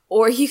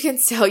 Or you can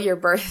sell your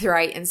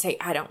birthright and say,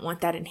 I don't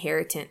want that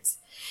inheritance.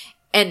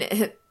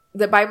 And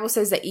the Bible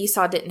says that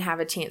Esau didn't have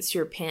a chance to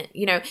repent.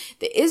 You know,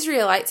 the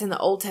Israelites in the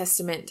Old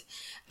Testament,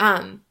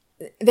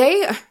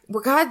 they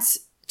were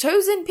God's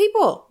chosen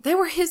people. They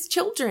were his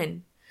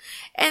children.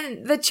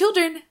 And the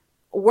children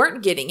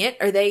weren't getting it,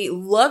 or they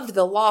loved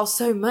the law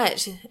so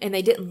much and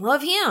they didn't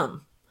love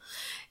him.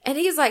 And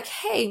he's like,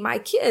 hey, my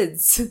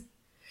kids.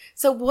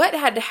 So what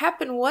had to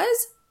happen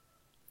was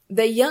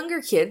the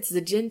younger kids, the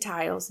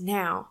Gentiles,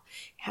 now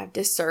have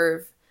to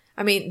serve.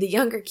 The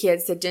younger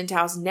kids, the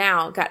Gentiles,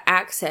 now got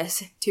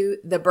access to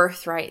the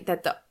birthright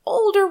that the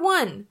older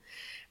one,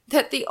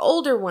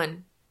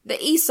 the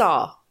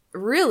Esau,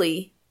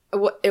 really,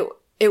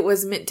 it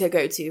was meant to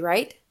go to,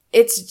 right?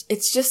 It's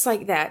just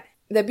like that.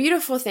 The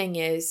beautiful thing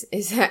is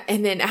that,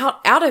 and then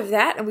out of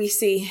that, we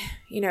see,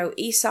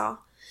 Esau,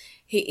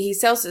 he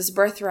sells his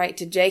birthright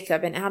to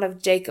Jacob, and out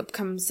of Jacob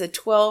comes the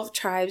 12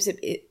 tribes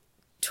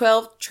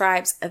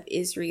of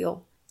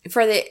Israel.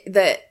 For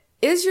the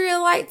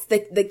Israelites,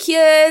 the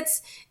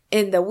kids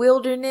in the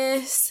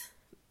wilderness,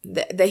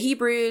 the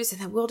Hebrews in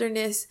the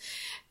wilderness,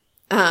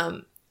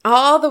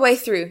 all the way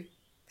through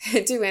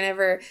to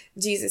whenever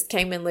Jesus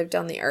came and lived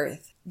on the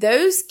earth.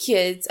 Those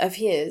kids of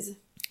his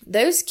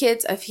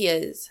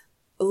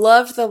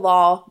loved the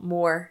law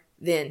more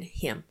than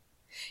him.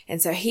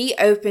 And so he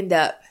opened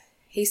up.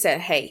 He said,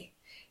 hey,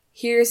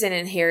 here's an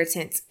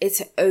inheritance.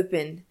 It's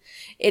open.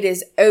 It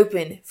is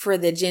open for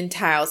the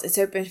Gentiles. It's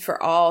open for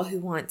all who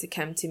want to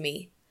come to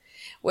me,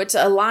 which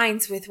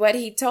aligns with what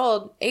he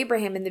told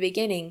Abraham in the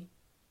beginning.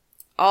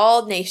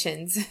 All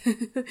nations,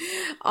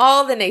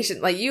 all the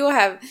nations, like you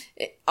have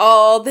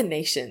all the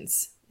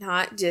nations,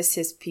 not just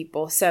his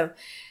people. So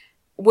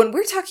when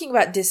we're talking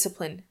about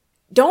discipline,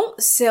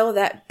 don't sell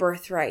that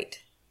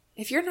birthright.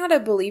 If you're not a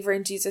believer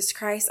in Jesus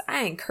Christ,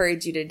 I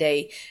encourage you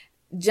today,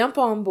 jump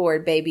on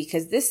board, baby,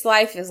 because this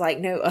life is like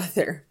no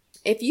other.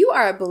 If you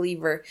are a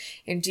believer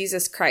in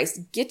Jesus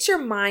Christ, get your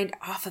mind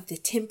off of the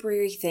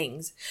temporary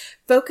things.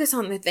 Focus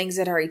on the things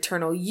that are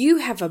eternal. You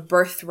have a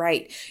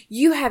birthright.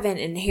 You have an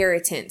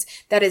inheritance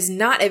that is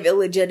not of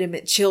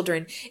illegitimate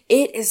children.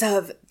 It is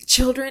of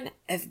children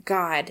of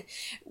God.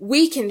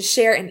 We can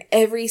share in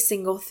every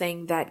single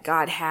thing that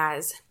God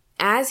has.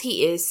 As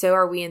he is, so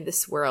are we in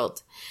this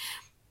world.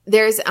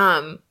 There's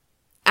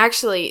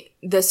actually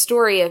the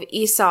story of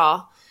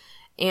Esau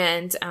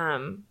and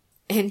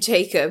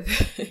Jacob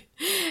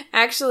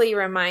actually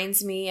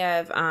reminds me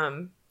of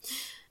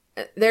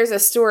there's a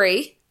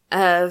story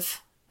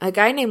of a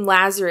guy named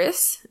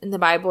Lazarus in the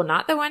Bible,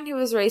 not the one who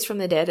was raised from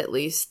the dead, at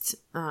least.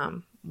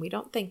 We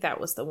don't think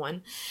that was the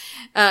one.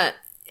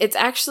 It's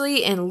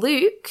actually in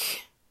Luke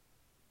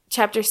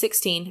chapter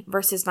 16,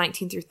 verses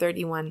 19 through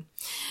 31.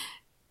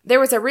 There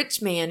was a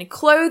rich man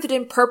clothed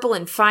in purple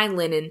and fine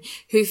linen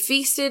who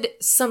feasted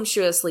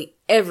sumptuously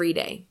every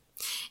day.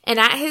 And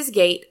at his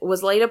gate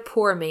was laid a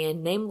poor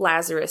man named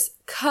Lazarus,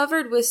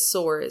 covered with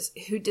sores,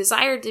 who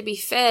desired to be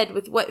fed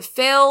with what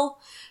fell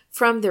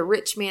from the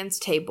rich man's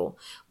table.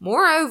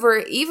 Moreover,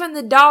 even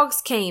the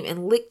dogs came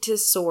and licked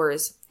his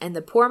sores. And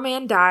the poor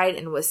man died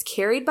and was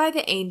carried by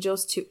the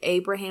angels to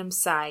Abraham's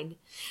side.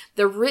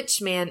 The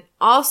rich man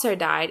also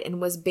died and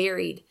was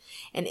buried.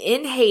 And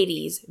in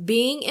Hades,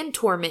 being in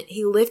torment,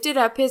 he lifted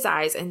up his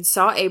eyes and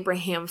saw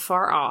Abraham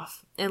far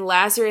off, and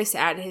Lazarus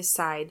at his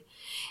side.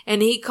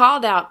 And he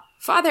called out,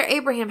 Father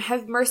Abraham,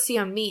 have mercy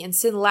on me and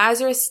send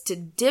Lazarus to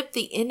dip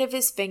the end of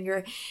his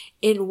finger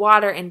in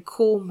water and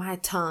cool my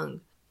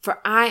tongue,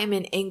 for I am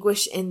in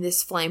anguish in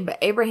this flame. But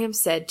Abraham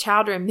said,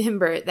 Child,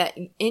 remember that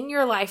in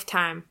your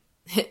lifetime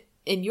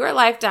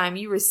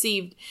you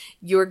received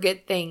your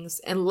good things,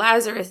 and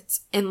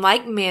Lazarus in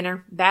like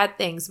manner bad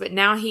things, but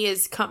now he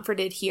is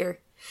comforted here,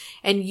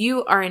 and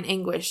you are in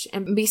anguish.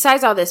 And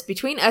besides all this,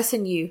 between us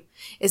and you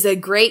is a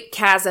great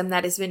chasm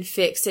that has been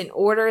fixed, in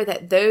order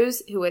that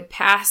those who would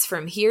pass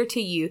from here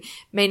to you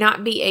may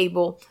not be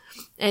able,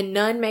 and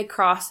none may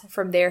cross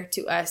from there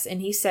to us.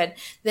 And he said,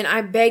 Then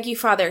I beg you,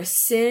 Father,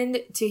 send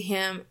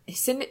him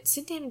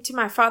to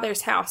my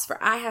father's house,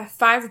 for I have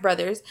 5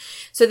 brothers,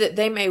 so that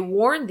they may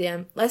warn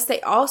them, lest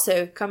they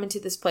also come into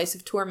this place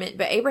of torment.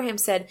 But Abraham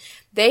said,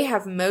 They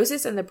have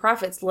Moses and the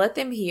prophets, let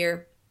them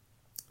hear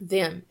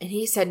them. And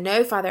he said,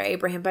 No, Father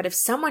Abraham, but if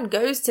someone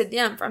goes to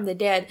them from the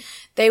dead,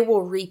 they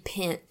will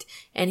repent.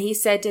 And he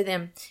said to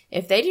them,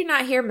 If they do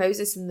not hear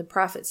Moses and the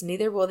prophets,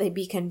 neither will they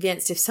be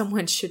convinced if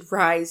someone should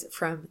rise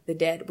from the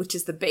dead, which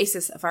is the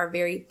basis of our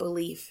very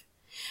belief.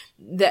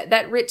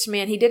 That rich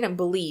man, he didn't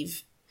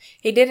believe.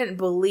 He didn't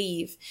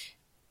believe.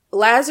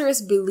 Lazarus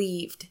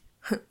believed.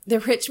 The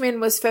rich man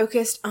was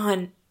focused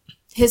on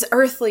his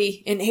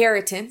earthly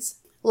inheritance.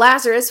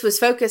 Lazarus was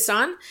focused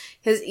on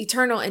his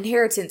eternal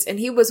inheritance, and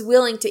he was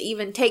willing to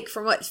even take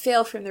from what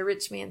fell from the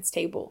rich man's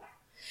table.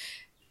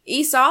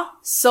 Esau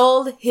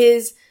sold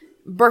his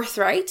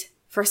birthright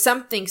for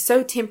something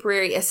so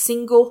temporary, a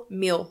single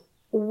meal.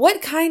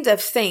 What kind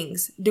of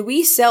things do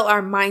we sell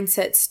our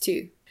mindsets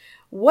to?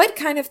 What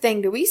kind of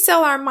thing do we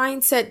sell our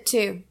mindset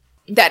to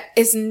that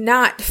is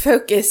not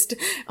focused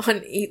on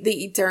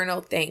the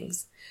eternal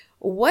things?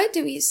 What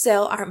do we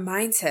sell our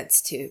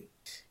mindsets to?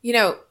 You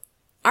know,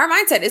 our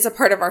mindset is a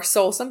part of our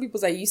soul. Some people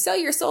say you sell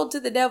your soul to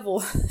the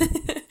devil.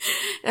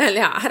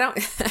 No,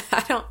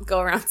 I don't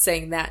go around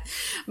saying that.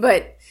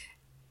 But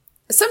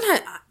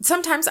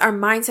sometimes our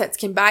mindsets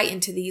can buy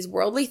into these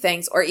worldly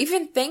things, or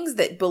even things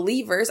that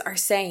believers are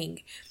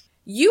saying.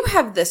 You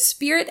have the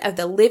Spirit of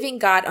the living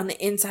God on the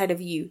inside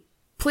of you.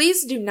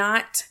 Please do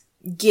not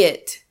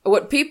get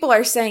what people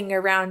are saying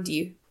around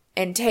you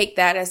and take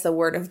that as the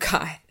word of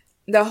God.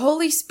 The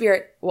Holy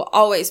Spirit will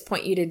always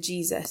point you to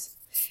Jesus.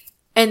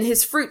 And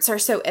his fruits are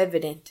so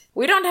evident.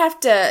 We don't have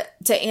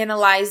to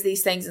analyze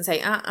these things and say,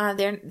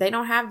 they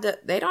don't have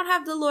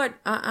the Lord.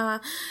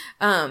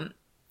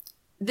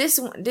 This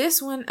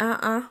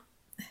one.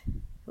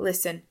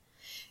 Listen,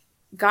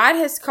 God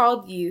has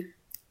called you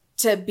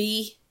to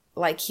be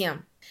like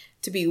him,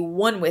 to be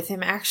one with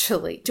him,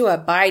 actually, to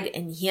abide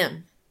in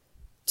him,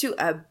 to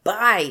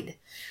abide,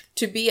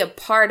 to be a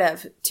part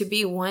of, to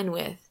be one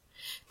with,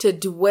 to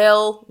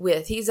dwell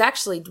with. He's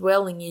actually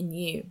dwelling in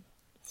you.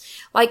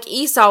 Like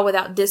Esau,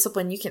 without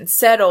discipline, you can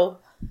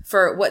settle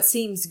for what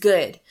seems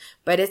good,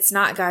 but it's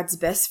not God's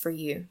best for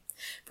you.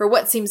 For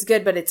what seems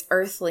good, but it's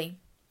earthly.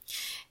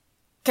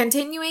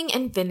 Continuing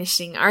and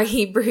finishing our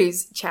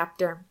Hebrews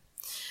chapter.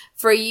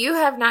 For you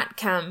have not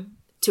come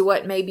to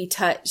what may be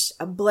touched,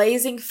 a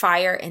blazing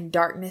fire and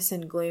darkness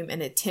and gloom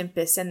and a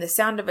tempest and the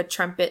sound of a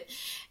trumpet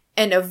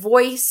and a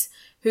voice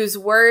whose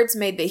words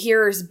made the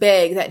hearers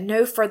beg that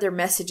no further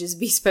messages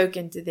be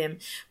spoken to them,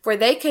 for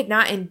they could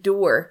not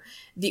endure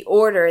the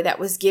order that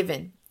was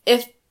given.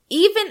 If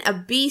even a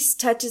beast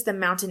touches the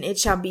mountain, it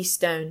shall be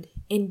stoned.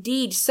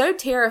 Indeed, so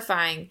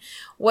terrifying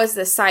was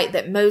the sight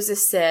that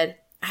Moses said,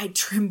 I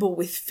tremble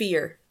with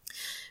fear.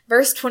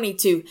 Verse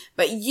 22,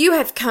 but you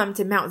have come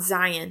to Mount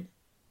Zion.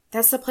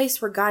 That's the place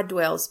where God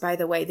dwells, by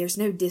the way. There's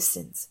no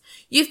distance.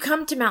 You've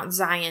come to Mount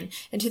Zion,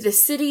 and to the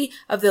city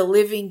of the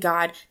living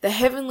God, the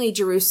heavenly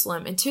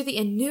Jerusalem, and to the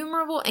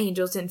innumerable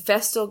angels in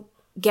festal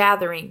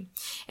gathering,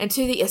 and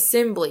to the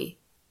assembly,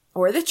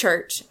 or the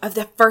church, of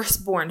the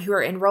firstborn who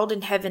are enrolled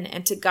in heaven,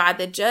 and to God,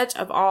 the judge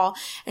of all,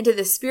 and to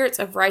the spirits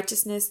of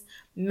righteousness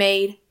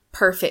made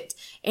perfect,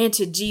 and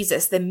to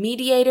Jesus, the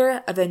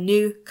mediator of a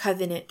new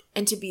covenant,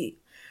 and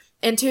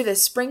to the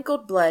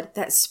sprinkled blood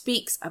that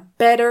speaks a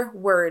better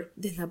word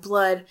than the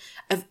blood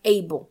of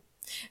Abel.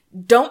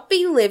 Don't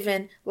be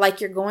living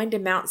like you're going to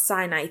Mount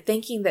Sinai,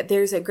 thinking that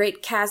there's a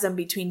great chasm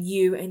between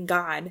you and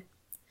God.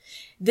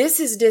 This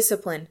is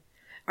discipline.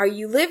 Are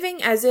you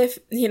living as if,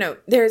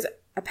 there's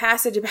a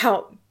passage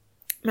about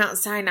Mount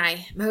Sinai.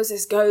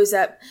 Moses goes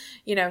up,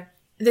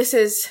 this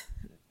is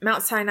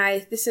Mount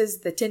Sinai. This is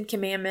the 10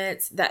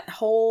 Commandments, that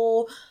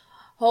whole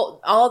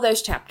all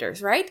those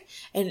chapters, right?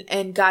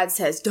 And God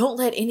says, don't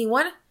let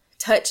anyone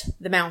touch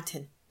the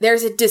mountain.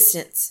 There's a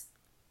distance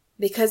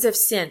because of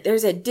sin.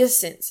 There's a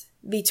distance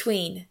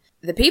between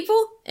the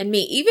people and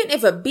me. Even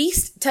if a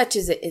beast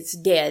touches it, it's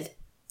dead.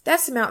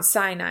 That's Mount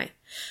Sinai.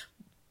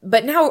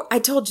 But now I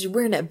told you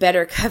we're in a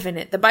better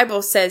covenant. The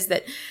Bible says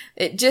that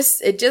it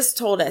just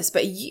told us,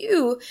 but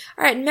you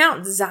are at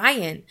Mount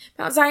Zion.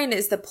 Mount Zion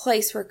is the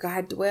place where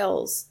God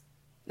dwells.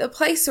 The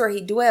place where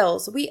he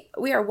dwells. We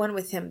are one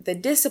with him. The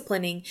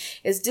disciplining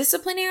is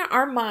disciplining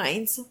our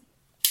minds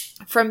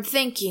from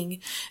thinking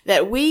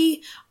that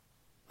we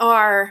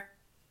are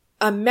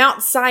a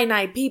Mount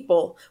Sinai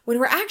people when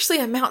we're actually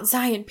a Mount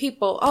Zion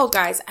people. Oh,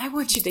 guys, I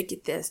want you to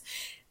get this.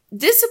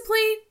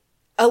 Discipline,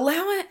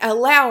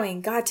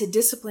 allowing God to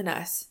discipline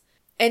us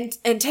and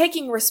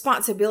taking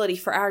responsibility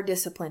for our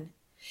discipline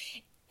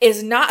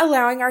is not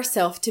allowing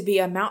ourselves to be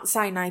a Mount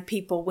Sinai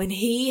people when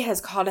He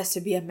has called us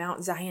to be a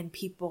Mount Zion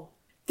people.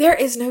 There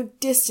is no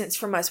distance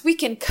from us. We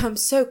can come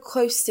so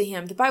close to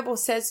Him. The Bible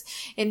says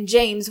in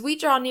James, we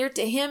draw near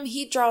to Him,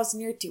 He draws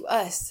near to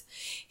us.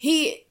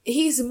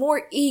 He's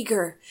more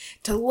eager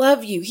to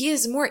love you. He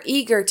is more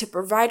eager to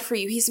provide for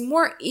you. He's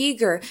more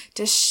eager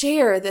to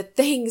share the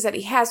things that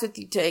He has with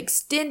you, to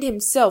extend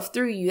Himself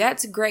through you.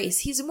 That's grace.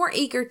 He's more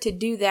eager to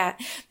do that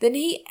than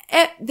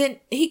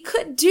He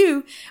could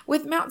do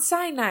with Mount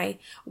Sinai.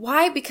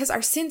 Why? Because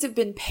our sins have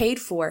been paid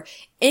for.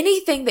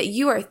 Anything that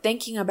you are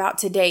thinking about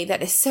today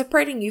that is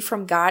separating you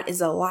from God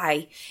is a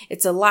lie.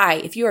 It's a lie.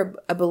 If you are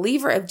a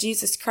believer of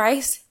Jesus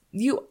Christ,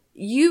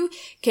 you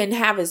can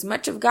have as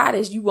much of God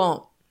as you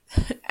want.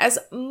 As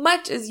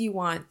much as you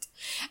want.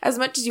 As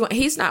much as you want.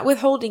 He's not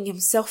withholding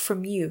Himself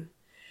from you.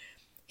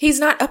 He's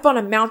not up on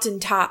a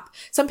mountaintop.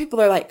 Some people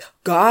are like,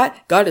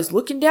 God is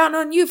looking down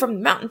on you from the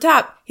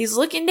mountaintop. He's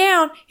looking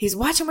down. He's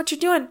watching what you're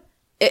doing.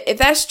 If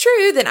that's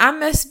true, then I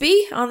must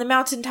be on the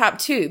mountaintop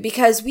too,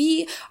 because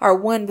we are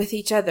one with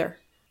each other.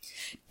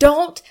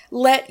 Don't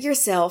let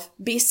yourself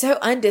be so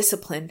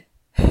undisciplined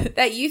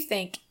that you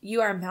think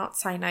you are Mount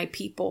Sinai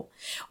people,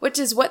 which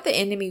is what the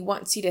enemy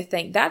wants you to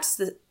think.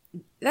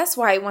 That's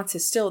why he wants to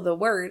steal the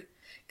word,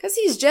 because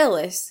he's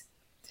jealous.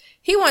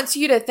 He wants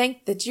you to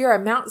think that you're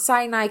a Mount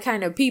Sinai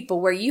kind of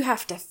people where you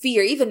have to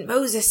fear. Even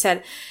Moses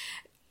said,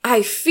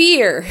 I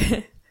fear.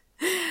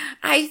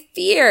 I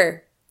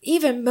fear.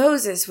 Even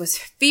Moses was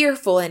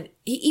fearful, and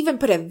he even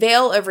put a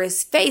veil over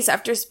his face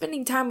after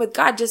spending time with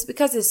God just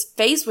because his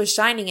face was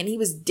shining and he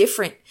was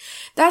different.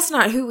 That's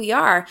not who we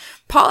are.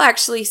 Paul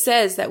actually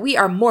says that we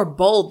are more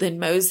bold than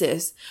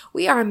Moses.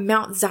 We are a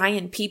Mount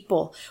Zion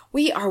people.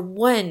 We are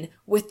one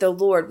with the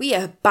Lord. We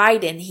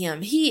abide in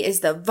Him. He is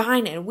the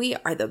vine and we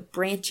are the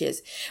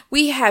branches.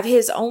 We have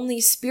His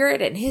only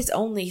Spirit and His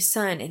only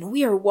Son, and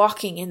we are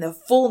walking in the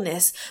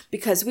fullness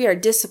because we are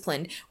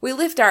disciplined. We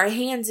lift our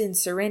hands in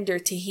surrender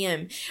to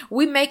Him.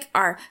 We make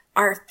our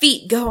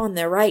feet go on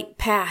the right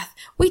path.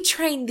 We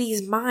train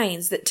these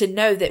minds to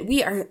know that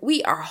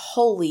we are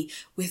holy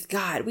with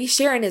God. We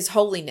share in His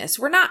holiness.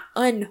 We're not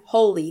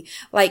unholy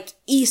like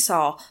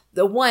Esau,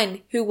 the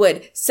one who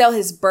would sell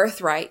his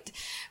birthright.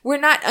 We're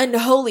not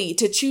unholy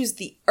to choose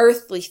the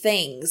earthly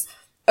things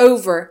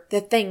over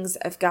the things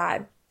of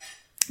God.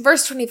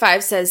 Verse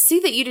 25 says, see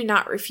that you do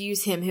not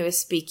refuse Him who is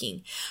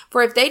speaking.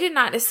 For if they did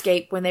not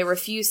escape when they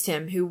refused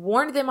Him who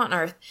warned them on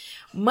earth,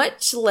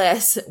 much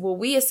less will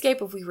we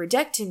escape if we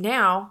reject Him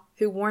now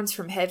who warns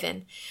from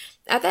heaven.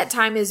 At that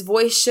time His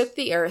voice shook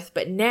the earth,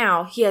 but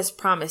now He has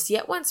promised,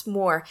 yet once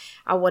more,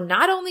 I will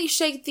not only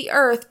shake the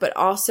earth, but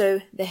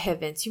also the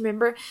heavens. You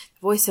remember,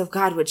 the voice of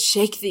God would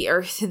shake the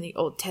earth in the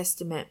Old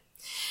Testament.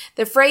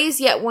 The phrase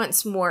yet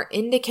once more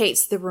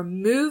indicates the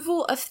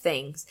removal of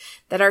things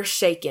that are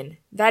shaken,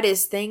 that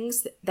is,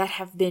 things that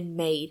have been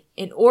made,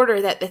 in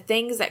order that the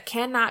things that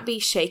cannot be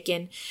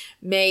shaken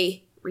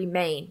may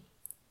remain.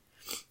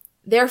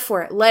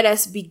 Therefore, let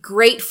us be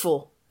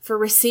grateful for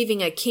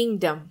receiving a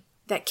kingdom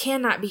that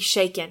cannot be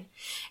shaken,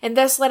 and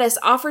thus let us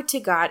offer to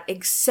God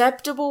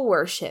acceptable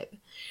worship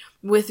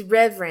with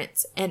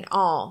reverence and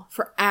awe,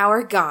 for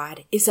our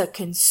God is a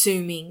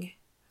consuming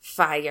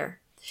fire.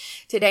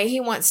 Today, He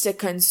wants to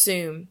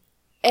consume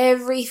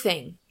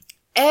everything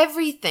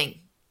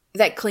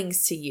that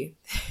clings to you.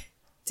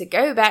 To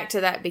go back to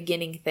that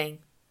beginning thing,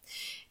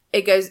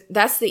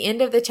 that's the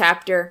end of the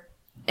chapter,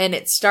 and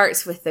it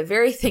starts with the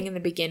very thing in the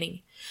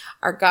beginning.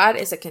 Our God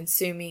is a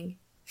consuming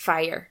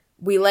fire.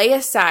 We lay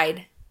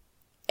aside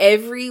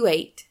every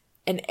weight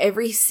and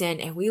every sin,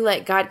 and we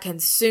let God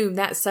consume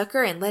that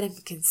sucker and let Him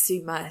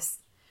consume us.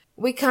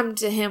 We come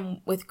to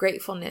Him with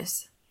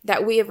gratefulness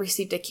that we have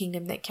received a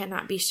kingdom that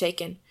cannot be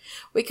shaken.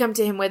 We come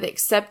to Him with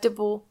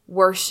acceptable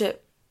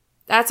worship.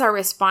 That's our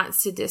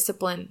response to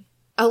discipline.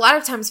 A lot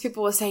of times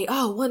people will say,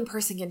 oh, one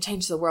person can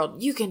change the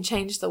world. You can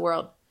change the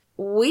world.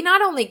 We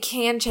not only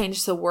can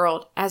change the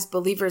world as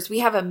believers, we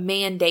have a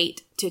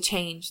mandate to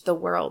change the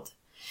world.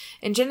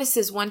 In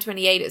Genesis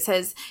 1:28, it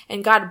says,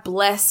 and God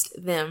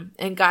blessed them,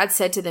 and God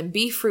said to them,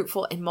 be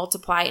fruitful and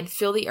multiply and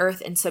fill the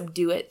earth and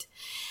subdue it,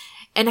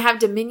 and have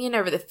dominion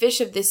over the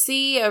fish of the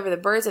sea, over the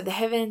birds of the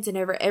heavens, and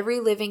over every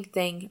living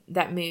thing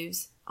that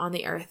moves on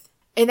the earth.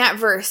 In that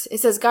verse, it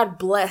says God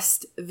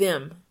blessed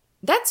them.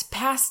 That's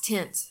past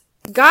tense.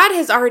 God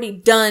has already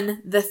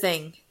done the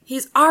thing.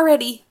 He's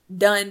already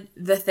done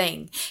the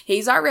thing.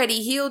 He's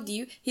already healed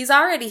you. He's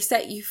already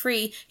set you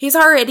free. He's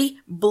already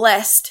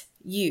blessed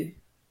you.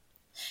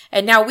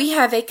 And now we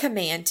have a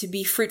command to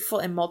be fruitful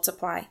and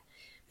multiply.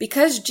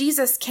 Because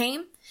Jesus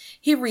came,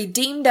 He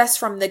redeemed us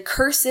from the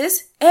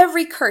curses,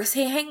 every curse.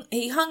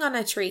 He hung on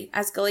a tree,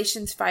 as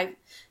Galatians 5,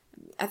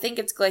 I think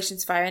it's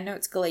Galatians 5, I know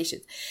it's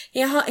Galatians.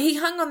 He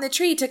hung on the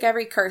tree, took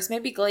every curse,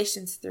 maybe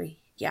Galatians 3,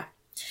 yeah.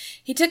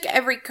 He took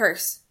every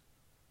curse.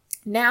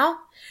 Now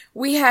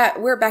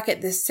we're back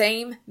at the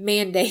same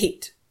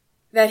mandate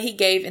that he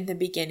gave in the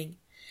beginning.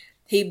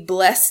 He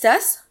blessed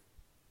us,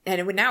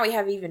 and now we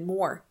have even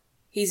more.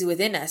 He's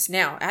within us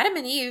now. Adam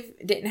and Eve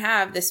didn't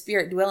have the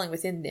Spirit dwelling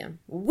within them.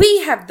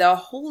 We have the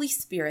Holy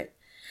Spirit,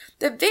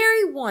 the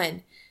very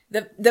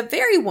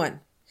one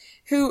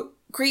who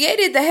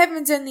created the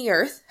heavens and the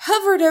earth,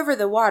 hovered over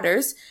the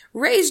waters,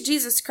 raised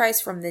Jesus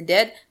Christ from the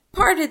dead,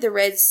 parted the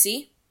Red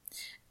Sea.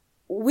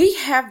 We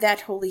have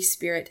that Holy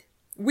Spirit.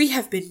 We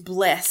have been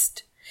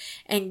blessed.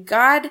 And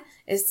God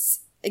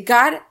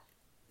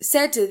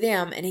said to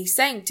them, and he's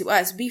saying to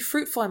us, be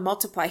fruitful and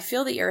multiply,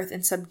 fill the earth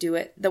and subdue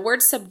it. The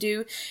word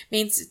subdue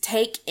means to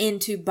take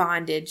into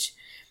bondage.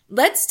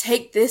 Let's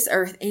take this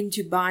earth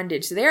into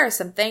bondage. There are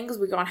some things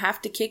we're going to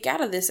have to kick out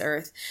of this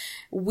earth.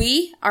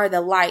 We are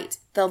the light.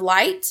 The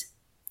light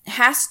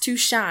has to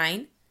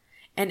shine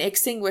and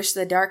extinguish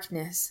the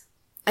darkness.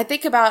 I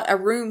think about a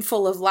room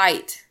full of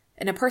light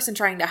and a person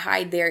trying to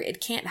hide there. It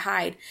can't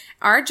hide.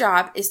 Our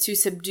job is to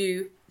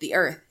subdue the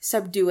earth,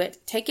 subdue it,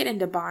 take it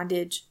into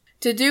bondage.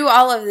 To do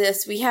all of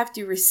this, we have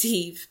to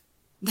receive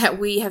that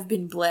we have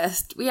been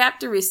blessed. We have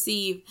to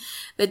receive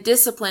the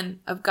discipline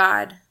of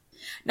God,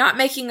 not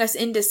making us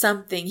into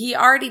something. He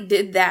already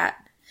did that.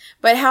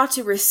 But how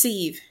to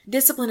receive.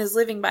 Discipline is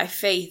living by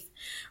faith,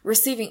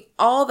 receiving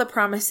all the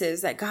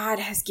promises that God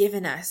has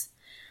given us.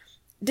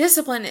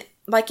 Discipline,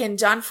 like in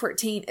John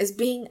 14, is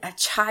being a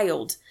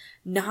child,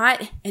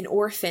 not an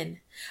orphan.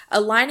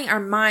 Aligning our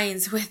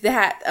minds with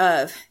that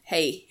of,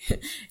 hey,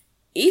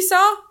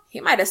 Esau, he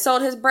might have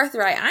sold his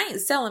birthright. I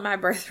ain't selling my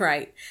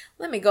birthright.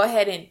 Let me go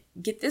ahead and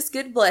get this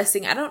good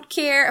blessing. I don't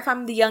care if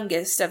I'm the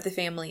youngest of the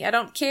family. I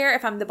don't care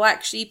if I'm the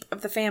black sheep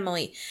of the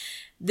family.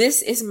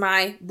 This is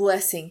my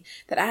blessing,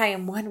 that I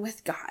am one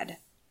with God.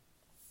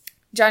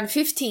 John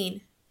 15,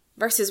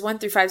 verses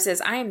 1-5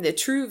 says, I am the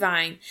true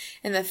vine,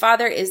 and the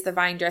Father is the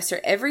vine dresser.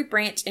 Every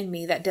branch in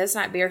me that does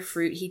not bear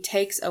fruit, he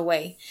takes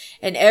away.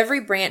 And every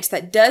branch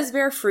that does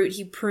bear fruit,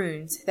 he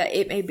prunes, that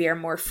it may bear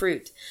more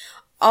fruit.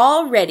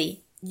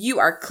 Already you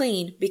are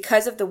clean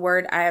because of the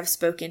word I have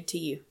spoken to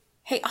you.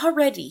 Hey,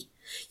 already.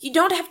 You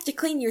don't have to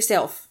clean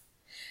yourself.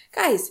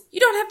 Guys,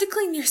 you don't have to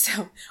clean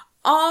yourself.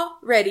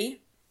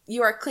 Already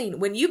you are clean.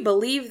 When you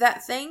believe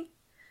that thing,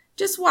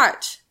 just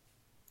watch.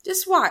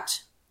 Just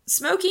watch.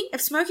 Smoking,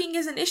 if smoking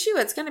is an issue,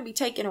 it's going to be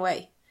taken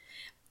away.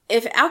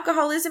 If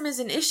alcoholism is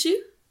an issue,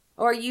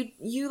 or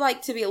you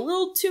like to be a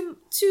little too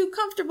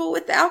comfortable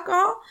with the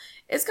alcohol,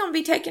 it's going to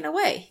be taken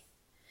away.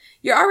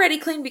 You're already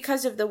clean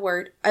because of the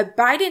word.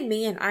 Abide in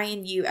me and I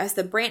in you, as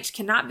the branch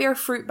cannot bear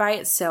fruit by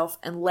itself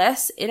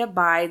unless it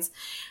abides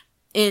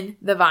in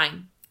the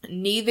vine.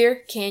 Neither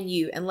can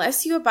you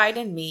unless you abide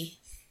in me.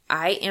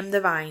 I am the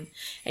vine,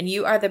 and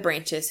you are the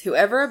branches.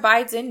 Whoever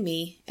abides in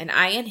me and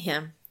I in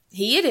him,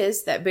 he it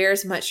is that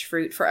bears much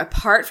fruit. For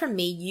apart from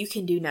me, you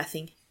can do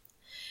nothing.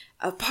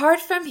 Apart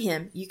from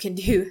him, you can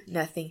do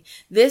nothing.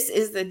 This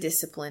is the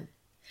discipline.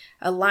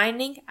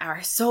 Aligning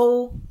our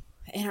soul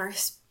and our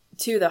spirit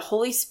to the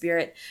Holy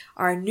Spirit,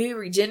 our new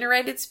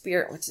regenerated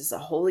spirit, which is the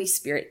Holy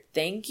Spirit.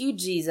 Thank you,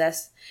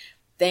 Jesus.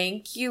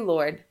 Thank you,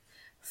 Lord,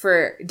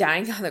 for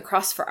dying on the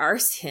cross for our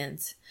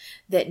sins,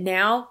 that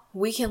now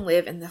we can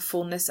live in the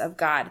fullness of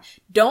God.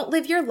 Don't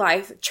live your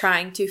life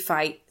trying to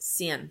fight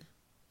sin.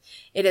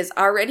 It has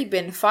already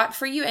been fought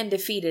for you and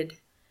defeated.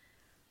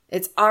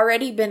 It's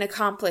already been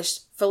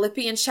accomplished.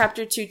 Philippians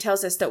chapter 2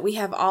 tells us that we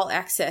have all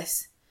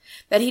access,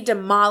 that he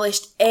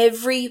demolished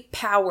every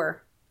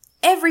power.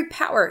 Every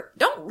power.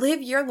 Don't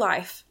live your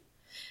life.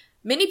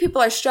 Many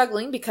people are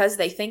struggling because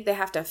they think they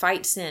have to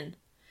fight sin.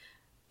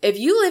 If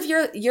you live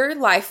your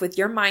life with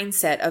your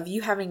mindset of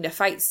you having to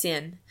fight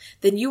sin,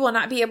 then you will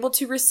not be able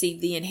to receive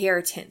the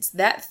inheritance,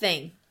 that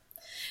thing.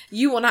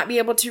 You will not be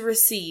able to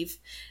receive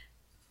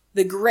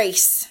the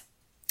grace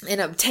and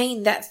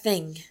obtain that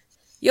thing.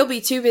 You'll be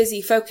too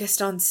busy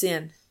focused on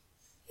sin.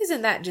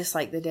 Isn't that just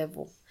like the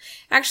devil?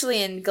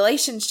 Actually, in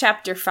Galatians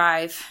chapter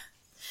 5,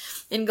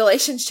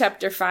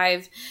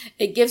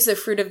 it gives the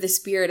fruit of the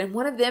Spirit, and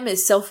one of them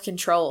is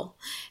self-control.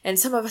 And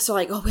some of us are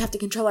like, oh, we have to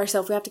control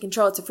ourselves. We have to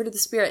control. It's a fruit of the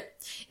Spirit.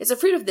 It's a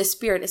fruit of the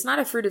Spirit. It's not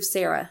a fruit of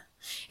Sarah.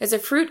 It's a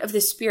fruit of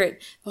the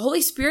Spirit. The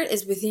Holy Spirit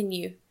is within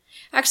you.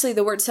 Actually,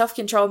 the word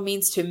self-control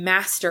means to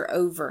master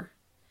over.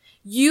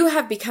 You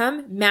have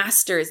become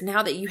masters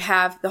now that you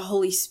have the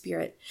Holy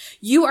Spirit.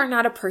 You are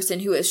not a person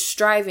who is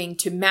striving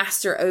to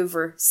master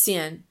over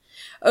sin,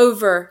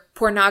 over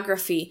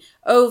pornography,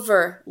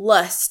 over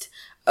lust,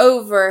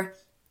 over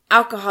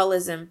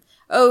alcoholism,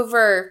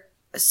 over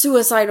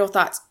suicidal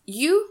thoughts.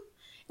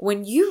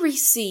 When you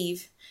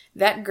receive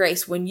that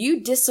grace, when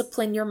you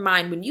discipline your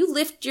mind, when you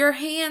lift your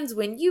hands,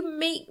 when you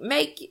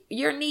make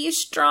your knees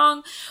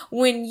strong,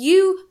 when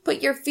you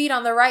put your feet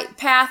on the right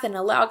path and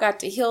allow God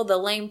to heal the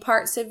lame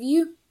parts of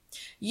you,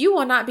 you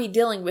will not be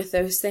dealing with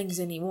those things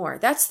anymore.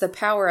 That's the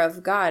power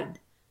of God.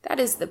 That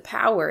is the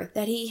power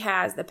that he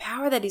has, the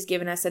power that he's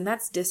given us, and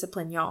that's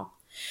discipline, y'all.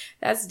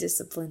 That's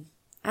discipline.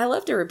 I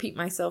love to repeat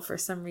myself for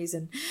some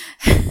reason,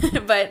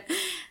 but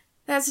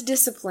that's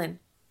discipline.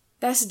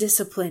 That's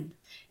discipline.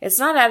 It's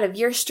not out of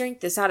your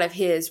strength, it's out of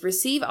His.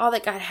 Receive all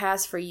that God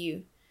has for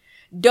you.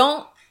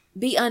 Don't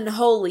be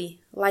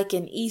unholy like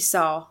an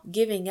Esau,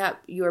 giving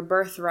up your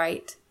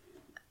birthright.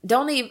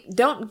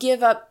 Don't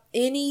give up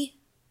any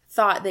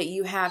thought that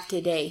you have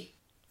today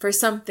for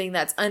something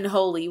that's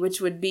unholy, which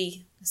would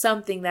be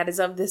something that is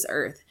of this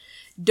earth.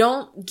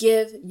 Don't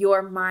give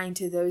your mind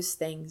to those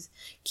things.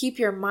 Keep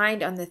your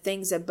mind on the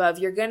things above.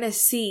 You're going to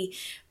see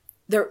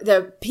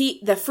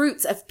the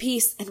fruits of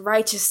peace and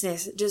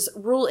righteousness just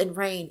rule and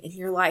reign in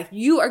your life.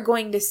 You are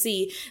going to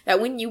see that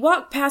when you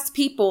walk past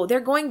people,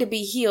 they're going to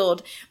be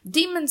healed.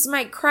 Demons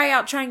might cry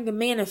out trying to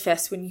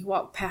manifest when you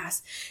walk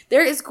past.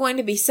 There is going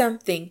to be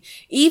something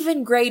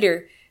even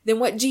greater than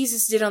what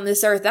Jesus did on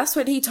this earth. That's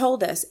what He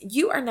told us.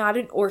 You are not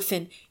an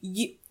orphan.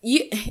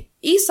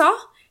 Esau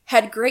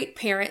had great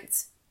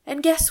parents.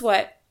 And guess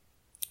what?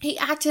 He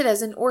acted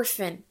as an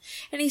orphan,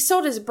 and he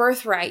sold his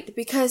birthright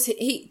because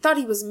he thought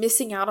he was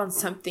missing out on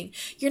something.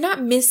 You're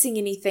not missing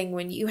anything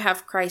when you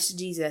have Christ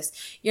Jesus.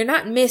 You're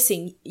not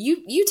missing.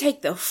 You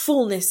take the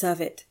fullness of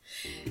it.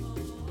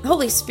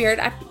 Holy Spirit,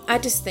 I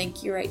just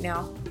thank you right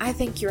now. I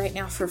thank you right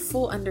now for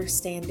full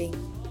understanding.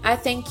 I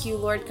thank you,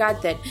 Lord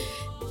God,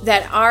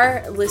 that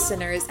our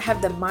listeners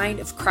have the mind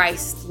of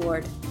Christ,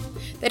 Lord.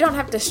 They don't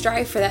have to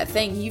strive for that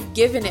thing. You've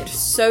given it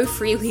so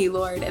freely,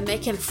 Lord, and they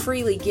can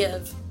freely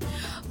give.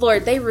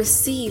 Lord, they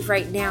receive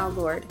right now,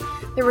 Lord.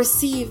 They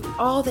receive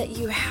all that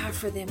you have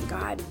for them,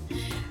 God.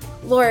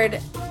 Lord,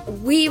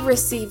 we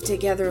receive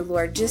together,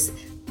 Lord, just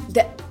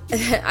that.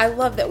 I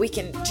love that we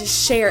can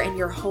just share in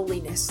your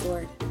holiness,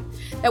 Lord.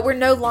 That we're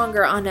no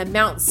longer on a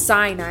Mount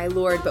Sinai,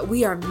 Lord, but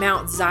we are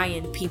Mount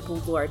Zion people,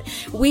 Lord.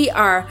 We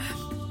are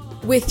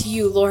with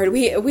you, Lord.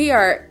 We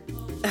are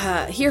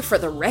here for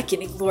the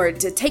reckoning, Lord,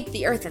 to take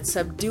the earth and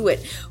subdue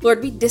it.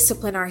 Lord, we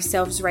discipline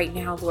ourselves right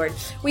now, Lord.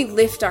 We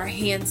lift our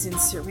hands in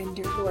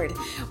surrender, Lord.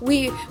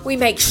 We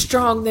make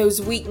strong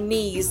those weak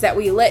knees that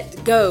we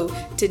let go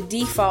to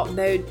default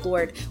mode,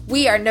 Lord.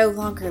 We are no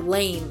longer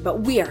lame,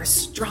 but we are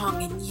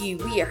strong in you.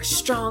 We are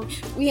strong.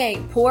 We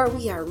ain't poor.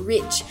 We are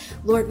rich.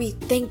 Lord, we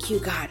thank you,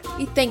 God.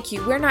 We thank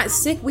you. We're not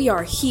sick. We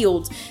are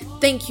healed.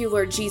 Thank you,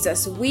 Lord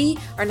Jesus. We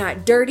are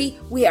not dirty.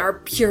 We are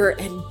pure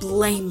and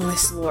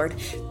blameless, Lord.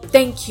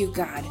 Thank you,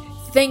 God.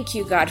 Thank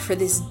you, God, for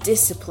this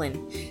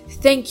discipline.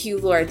 Thank you,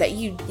 Lord, that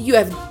you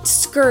have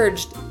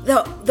scourged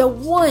the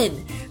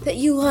one that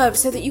you love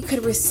so that you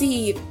could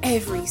receive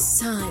every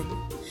son.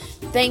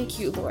 Thank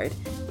you, Lord.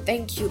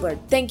 Thank you,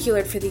 Lord. Thank you,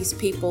 Lord, for these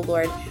people,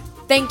 Lord.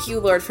 Thank you,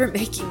 Lord, for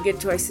making Good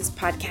Choices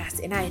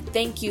podcast. And I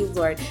thank you,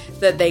 Lord,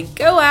 that they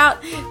go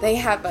out, they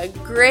have a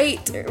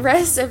great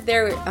rest of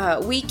their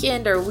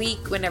weekend or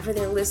week whenever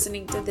they're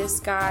listening to this,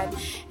 God.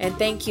 And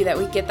thank you that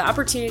we get the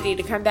opportunity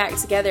to come back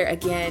together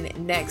again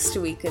next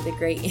week with a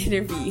great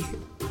interview.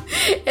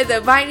 In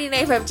the mighty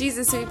name of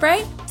Jesus we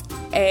pray.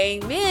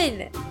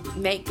 Amen.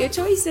 Make good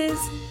choices.